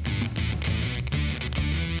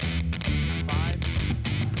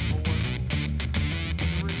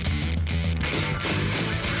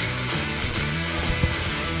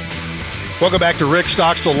 Welcome back to Rick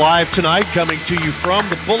Stockstill Live tonight, coming to you from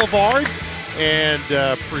the Boulevard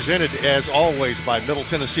and presented, as always, by Middle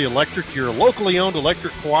Tennessee Electric, your locally owned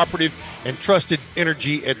electric cooperative and trusted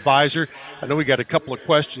energy advisor. I know we got a couple of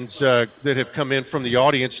questions that have come in from the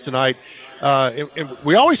audience tonight. And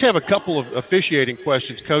we always have a couple of officiating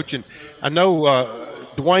questions, Coach, and I know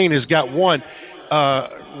Dwayne has got one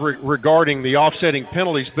regarding the offsetting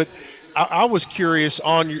penalties, but I was curious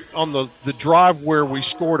on the drive where we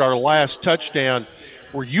scored our last touchdown.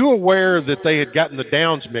 Were you aware that they had gotten the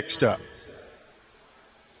downs mixed up?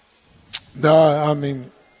 No, I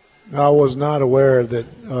mean, I was not aware that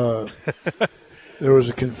there was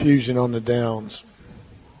a confusion on the downs.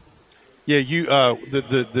 Yeah,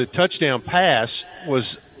 the touchdown pass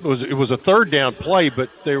was a third down play, but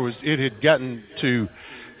it had gotten to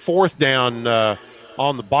fourth down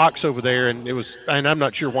on the box over there, and I'm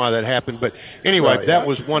not sure why that happened, but anyway, that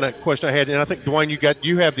was one question I had, and I think Dwayne,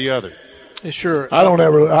 you have the other. Sure. I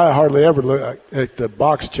hardly ever look at the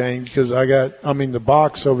box change because the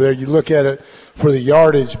box over there. You look at it for the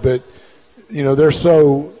yardage, but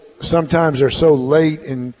sometimes they're so late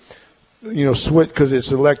and switch because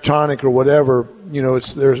it's electronic or whatever.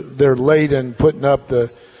 They're late in putting up the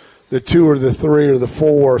 2 or the 3 or the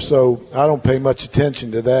 4, so I don't pay much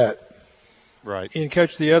attention to that. Right. And,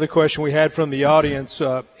 Coach, the other question we had from the audience,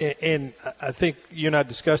 and I think you and I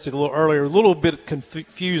discussed it a little earlier, a little bit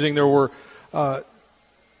confusing. There were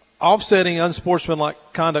offsetting unsportsmanlike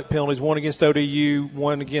conduct penalties, one against ODU,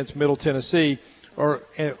 one against Middle Tennessee, or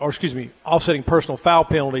offsetting personal foul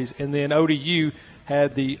penalties, and then ODU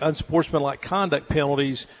had the unsportsmanlike conduct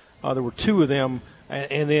penalties. There were 2 of them,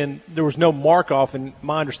 and then there was no mark-off, and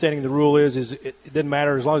my understanding of the rule is it doesn't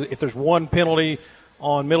matter as long as if there's one penalty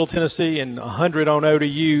on Middle Tennessee and 100 on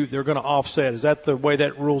ODU, they're going to offset. Is that the way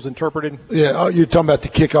that rule's interpreted? Yeah, you're talking about the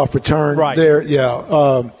kickoff return right there.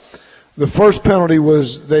 Yeah, the first penalty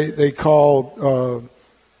was they called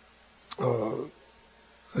an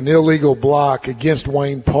illegal block against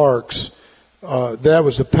Wayne Parks. That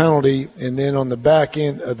was a penalty, and then on the back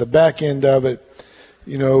end of it,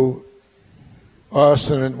 us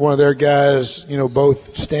and one of their guys,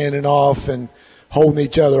 both standing off and holding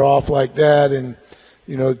each other off like that, and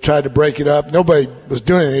tried to break it up. Nobody was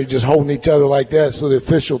doing anything, just holding each other like that. So the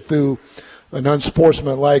official threw an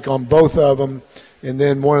unsportsmanlike on both of them, and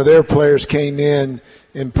then one of their players came in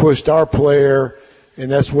and pushed our player,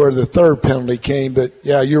 and that's where the third penalty came. But,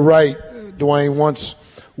 yeah, you're right, Dwayne. Once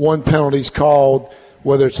one penalty's called,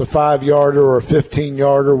 whether it's a 5-yarder or a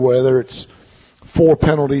 15-yarder, whether it's 4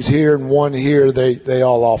 penalties here and 1 here, they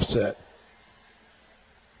all offset.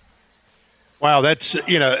 Wow, that's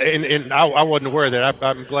and I wasn't aware of that.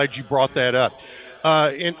 I'm glad you brought that up.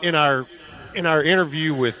 In our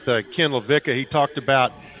interview with Ken LaVicka, he talked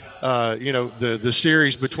about the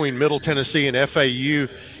series between Middle Tennessee and FAU.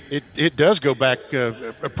 It does go back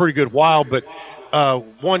a pretty good while, but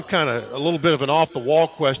one kind of a little bit of an off the wall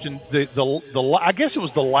question. I guess it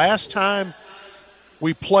was the last time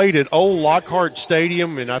we played at old Lockhart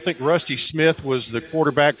Stadium, and I think Rusty Smith was the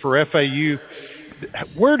quarterback for FAU.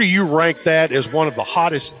 Where do you rank that as one of the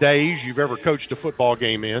hottest days you've ever coached a football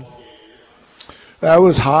game in? That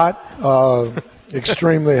was hot,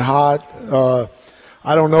 extremely hot.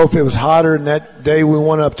 I don't know if it was hotter than that day we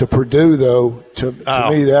went up to Purdue, though. To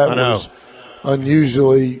me, that was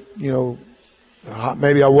unusually, hot.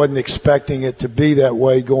 Maybe I wasn't expecting it to be that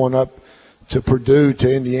way going up to Purdue,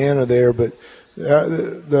 to Indiana there. But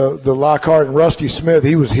the Lockhart and Rusty Smith,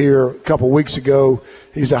 he was here a couple weeks ago.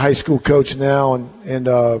 He's a high school coach now,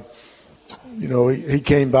 and he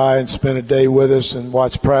came by and spent a day with us and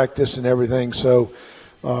watched practice and everything. So,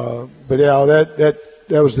 but yeah,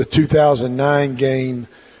 that was the 2009 game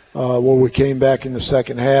where we came back in the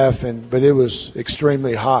second half, but it was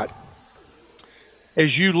extremely hot.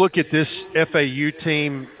 As you look at this FAU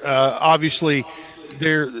team, obviously,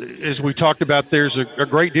 as we talked about, there's a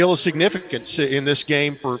great deal of significance in this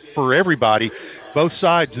game for everybody, both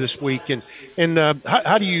sides this week. And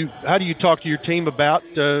how do you talk to your team about?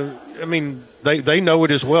 They know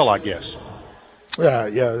it as well, I guess.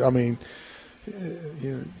 Yeah. I mean,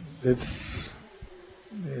 it's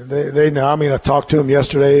they know. I mean, I talked to them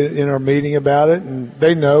yesterday in our meeting about it, and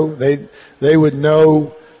they know. They would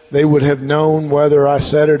know. They would have known whether I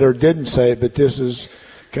said it or didn't say it. But this is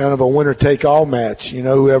kind of a winner-take-all match.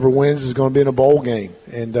 Whoever wins is going to be in a bowl game,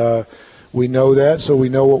 and we know that. So we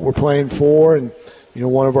know what we're playing for, and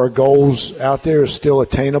one of our goals out there is still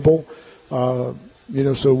attainable. So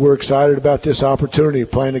we're excited about this opportunity,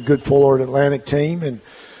 playing a good Florida Atlantic team, and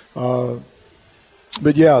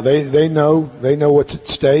but yeah, they know what's at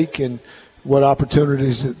stake and what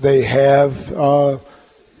opportunities that they have,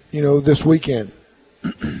 this weekend.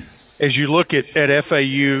 As you look at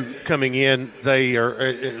FAU coming in,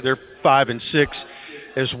 they're 5-6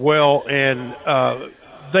 as well, and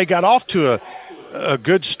they got off to a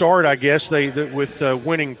good start, I guess. With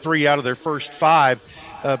winning 3 out of their first 5,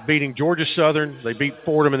 beating Georgia Southern, they beat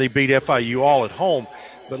Fordham, and they beat FIU all at home,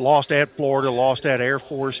 but lost at Florida, lost at Air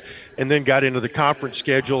Force, and then got into the conference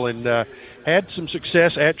schedule and had some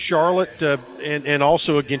success at Charlotte and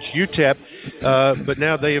also against UTEP. But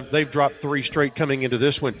now they've dropped 3 straight coming into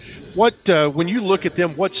this one. When you look at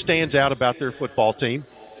them, what stands out about their football team?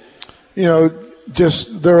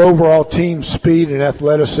 Just their overall team speed and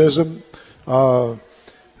athleticism.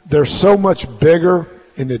 They're so much bigger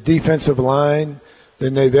in the defensive line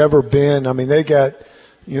than they've ever been. I mean, they got,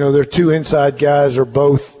 their 2 inside guys are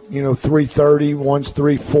both, 330, one's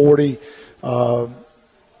 340.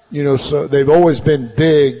 So they've always been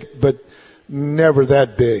big, but never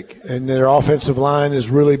that big. And their offensive line is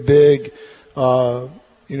really big. So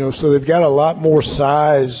they've got a lot more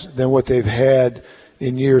size than what they've had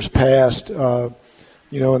in years past. And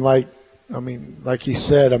like he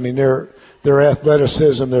said, their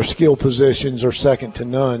athleticism, their skill positions are second to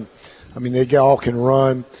none. They all can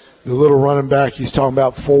run. The little running back he's talking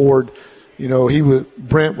about, Ford,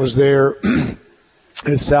 Brent was there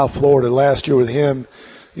in South Florida last year with him,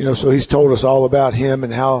 so he's told us all about him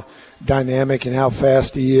and how dynamic and how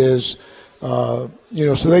fast he is. So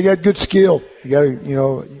they got good skill. You got,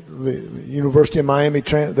 the University of Miami,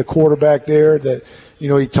 the quarterback there that,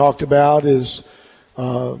 he talked about is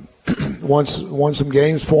won some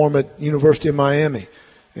games for him at University of Miami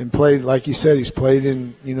and played, like he said, he's played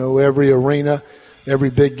in, every arena, every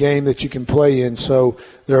big game that you can play in. So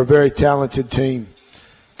they're a very talented team.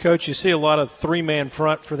 Coach, you see a lot of 3-man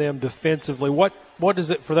front for them defensively. What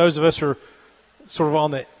is it for those of us who are sort of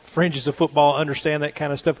on the fringes of football, understand that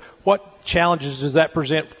kind of stuff? What challenges does that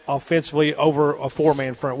present offensively over a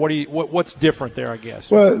 4-man front? What's different there, I guess?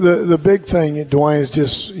 Well, the big thing, Dwayne, is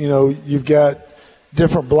just, you've got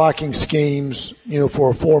different blocking schemes,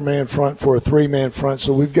 for a 4-man front, for a 3-man front.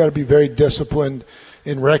 So we've got to be very disciplined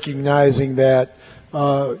in recognizing that.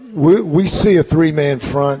 We see a 3-man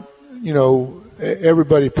front,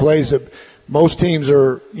 everybody plays it. Most teams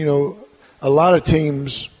are,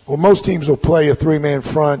 most teams will play a 3-man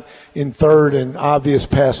front in third and obvious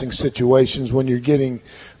passing situations when you're getting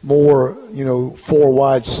more, 4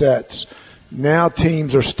 wide sets. Now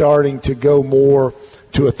teams are starting to go more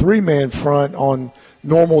to a 3-man front on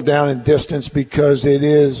normal down and distance because it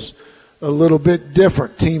is a little bit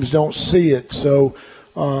different. Teams don't see it so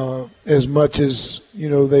as much as,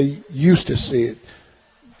 they used to see it.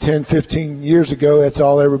 10, 15 years ago, that's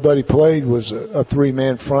all everybody played was a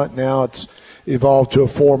 3-man front. Now it's evolved to a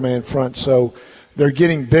 4-man front. So they're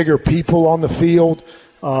getting bigger people on the field.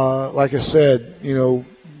 Like I said,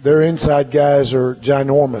 their inside guys are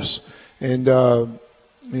ginormous. And,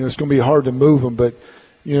 it's going to be hard to move them. But,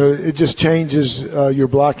 it just changes your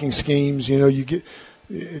blocking schemes. You get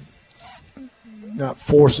it not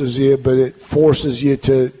forces you, but it forces you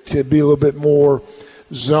to be a little bit more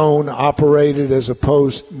zone operated as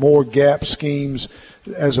opposed more gap schemes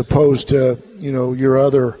as opposed to, your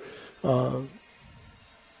other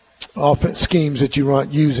offense schemes that you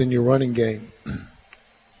use in your running game.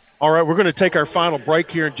 All right, we're going to take our final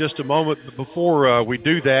break here in just a moment. But before we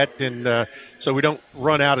do that, and so we don't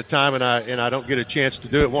run out of time and I don't get a chance to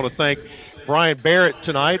do it, I want to thank Brian Barrett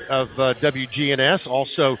tonight of WGNS,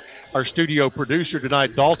 also our studio producer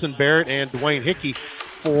tonight, Dalton Barrett, and Dwayne Hickey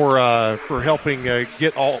for helping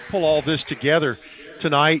pull all this together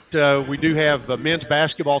tonight. We do have men's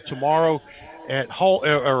basketball tomorrow in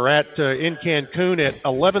Cancun at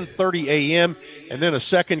 11:30 a.m. and then a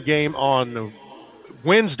second game on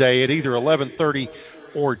Wednesday at either 11:30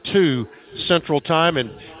 or 2 Central Time. And,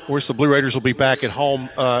 of course, the Blue Raiders will be back at home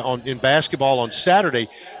in basketball on Saturday,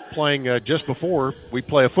 playing just before we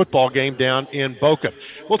play a football game down in Boca.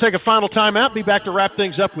 We'll take a final timeout, be back to wrap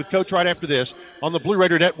things up with Coach right after this on the Blue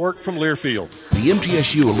Raider Network from Learfield. The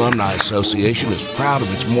MTSU Alumni Association is proud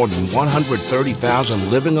of its more than 130,000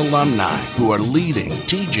 living alumni who are leading,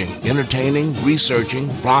 teaching, entertaining, researching,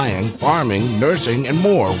 flying, farming, nursing, and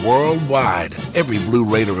more worldwide. Every Blue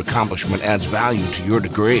Raider accomplishment adds value to your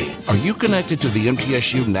degree. Are you connected to the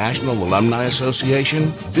MTSU National Alumni Association?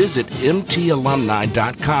 Visit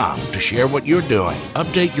mtalumni.com to share what you're doing,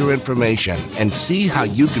 update your information, and see how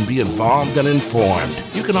you can be involved and informed.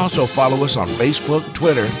 You can also follow us on Facebook,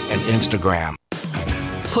 Twitter, and Instagram.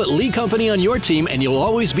 Put Lee Company on your team and you'll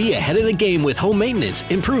always be ahead of the game with home maintenance,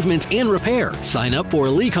 improvements, and repair. Sign up for a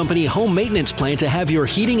Lee Company home maintenance plan to have your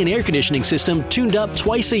heating and air conditioning system tuned up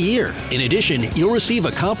twice a year. In addition, you'll receive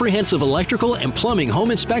a comprehensive electrical and plumbing home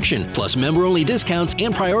inspection, plus member-only discounts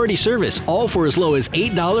and priority service, all for as low as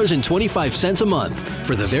 $8.25 a month.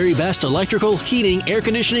 For the very best electrical, heating, air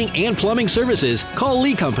conditioning, and plumbing services, call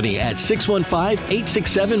Lee Company at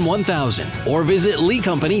 615-867-1000 or visit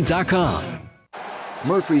leecompany.com.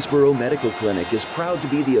 Murfreesboro Medical Clinic is proud to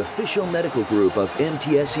be the official medical group of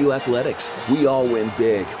MTSU Athletics. We all win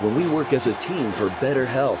big when we work as a team for better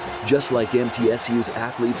health. Just like MTSU's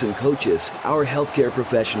athletes and coaches, our healthcare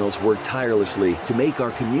professionals work tirelessly to make our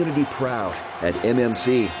community proud. At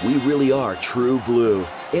MMC, we really are true blue.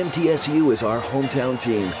 MTSU is our hometown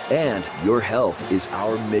team, and your health is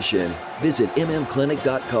our mission. Visit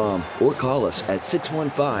mmclinic.com or call us at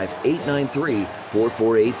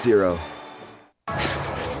 615-893-4480.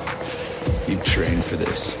 You trained for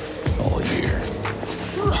this all year.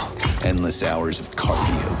 Endless hours of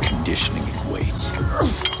cardio, conditioning, and weights.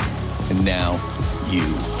 And now you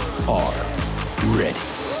are ready.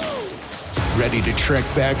 Ready to trek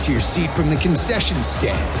back to your seat from the concession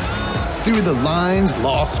stand. Through the lines,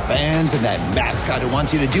 lost fans, and that mascot who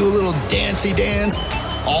wants you to do a little dancey dance,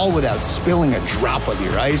 all without spilling a drop of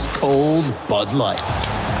your ice-cold Bud Light.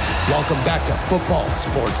 Welcome back to football,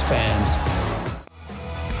 sports fans.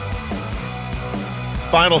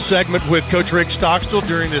 Final segment with Coach Rick Stockstill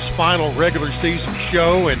during this final regular season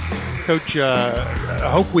show. And, Coach, I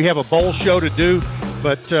hope we have a bowl show to do,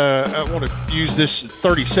 but I want to use this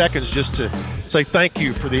 30 seconds just to say thank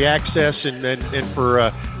you for the access and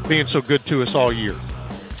for being so good to us all year.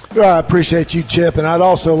 Well, I appreciate you, Chip, and I'd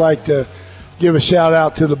also like to give a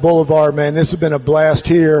shout-out to the Boulevard, man. This has been a blast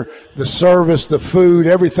here. The service, the food,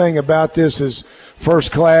 everything about this is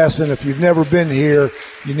first class, and if you've never been here,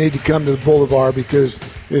 you need to come to the Boulevard because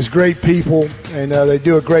there's great people, and they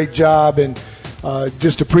do a great job, and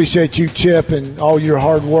just appreciate you, Chip, and all your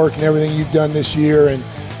hard work and everything you've done this year, and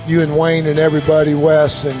you and Wayne and everybody,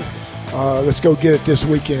 Wes, and let's go get it this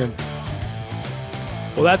weekend.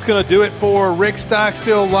 Well, that's going to do it for Rick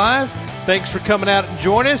Stockstill Live. Thanks for coming out and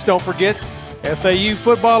joining us. Don't forget, FAU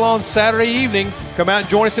football on Saturday evening. Come out and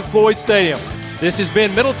join us at Floyd Stadium. This has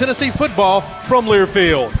been Middle Tennessee football from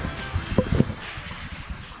Learfield.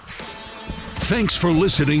 Thanks for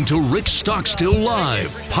listening to Rick Stockstill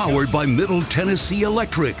Live, powered by Middle Tennessee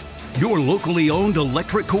Electric, your locally owned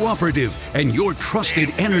electric cooperative and your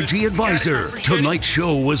trusted energy advisor. Tonight's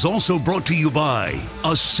show was also brought to you by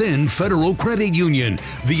Ascend Federal Credit Union,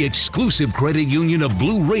 the exclusive credit union of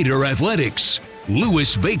Blue Raider Athletics.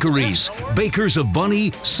 Lewis Bakeries, bakers of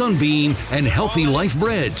Bunny, Sunbeam, and Healthy Life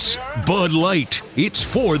Breads. Bud Light, it's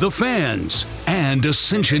for the fans. And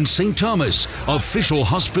Ascension St. Thomas, official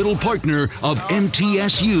hospital partner of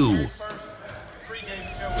MTSU.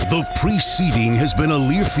 The preceding has been a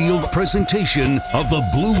Learfield presentation of the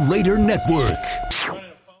Blue Raider Network.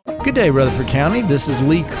 Good day, Rutherford County. This is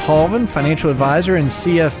Lee Colvin, financial advisor and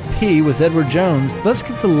CFP CFP with Edward Jones. Let's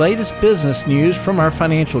get the latest business news from our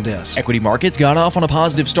financial desk. Equity markets got off on a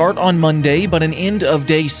positive start on Monday, but an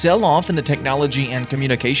end-of-day sell-off in the technology and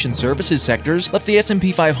communication services sectors left the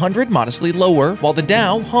S&P 500 modestly lower, while the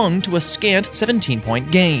Dow hung to a scant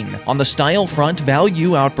 17-point gain. On the style front,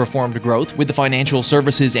 value outperformed growth, with the financial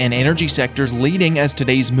services and energy sectors leading as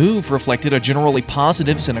today's move reflected a generally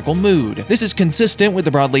positive, cynical mood. This is consistent with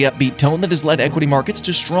the broadly upbeat tone that has led equity markets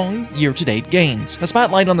to strong year-to-date gains. A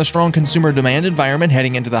spotlight on the strong consumer demand environment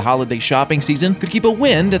heading into the holiday shopping season could keep a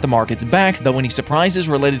wind at the market's back, though any surprises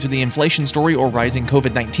related to the inflation story or rising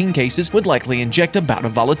COVID-19 cases would likely inject a bout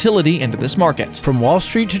of volatility into this market. From Wall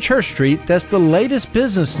Street to Church Street, that's the latest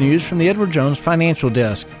business news from the Edward Jones Financial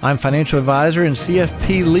Desk. I'm financial advisor and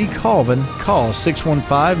CFP Lee Colvin. Call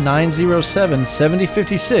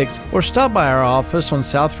 615-907-7056 or stop by our office on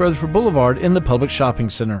South Rutherford Boulevard in the Public Shopping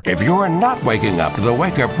Center. If you're not waking up to the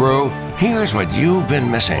wake-up crew, here's what you've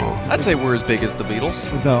been missing. I'd say we're as big as the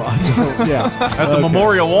Beatles. No, I don't. Yeah. At the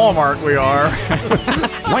Memorial Walmart, we are.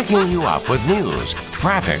 Waking you up with news,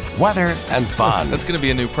 traffic, weather, and fun. That's going to be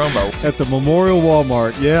a new promo. At the Memorial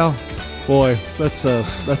Walmart, yeah. Boy, that's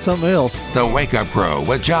something else. The Wake Up Crew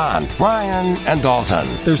with John, Brian, and Dalton.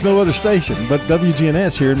 There's no other station but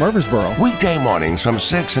WGNS here in Murfreesboro. Weekday mornings from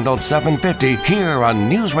 6 until 7:50 here on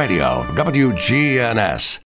News Radio WGNS.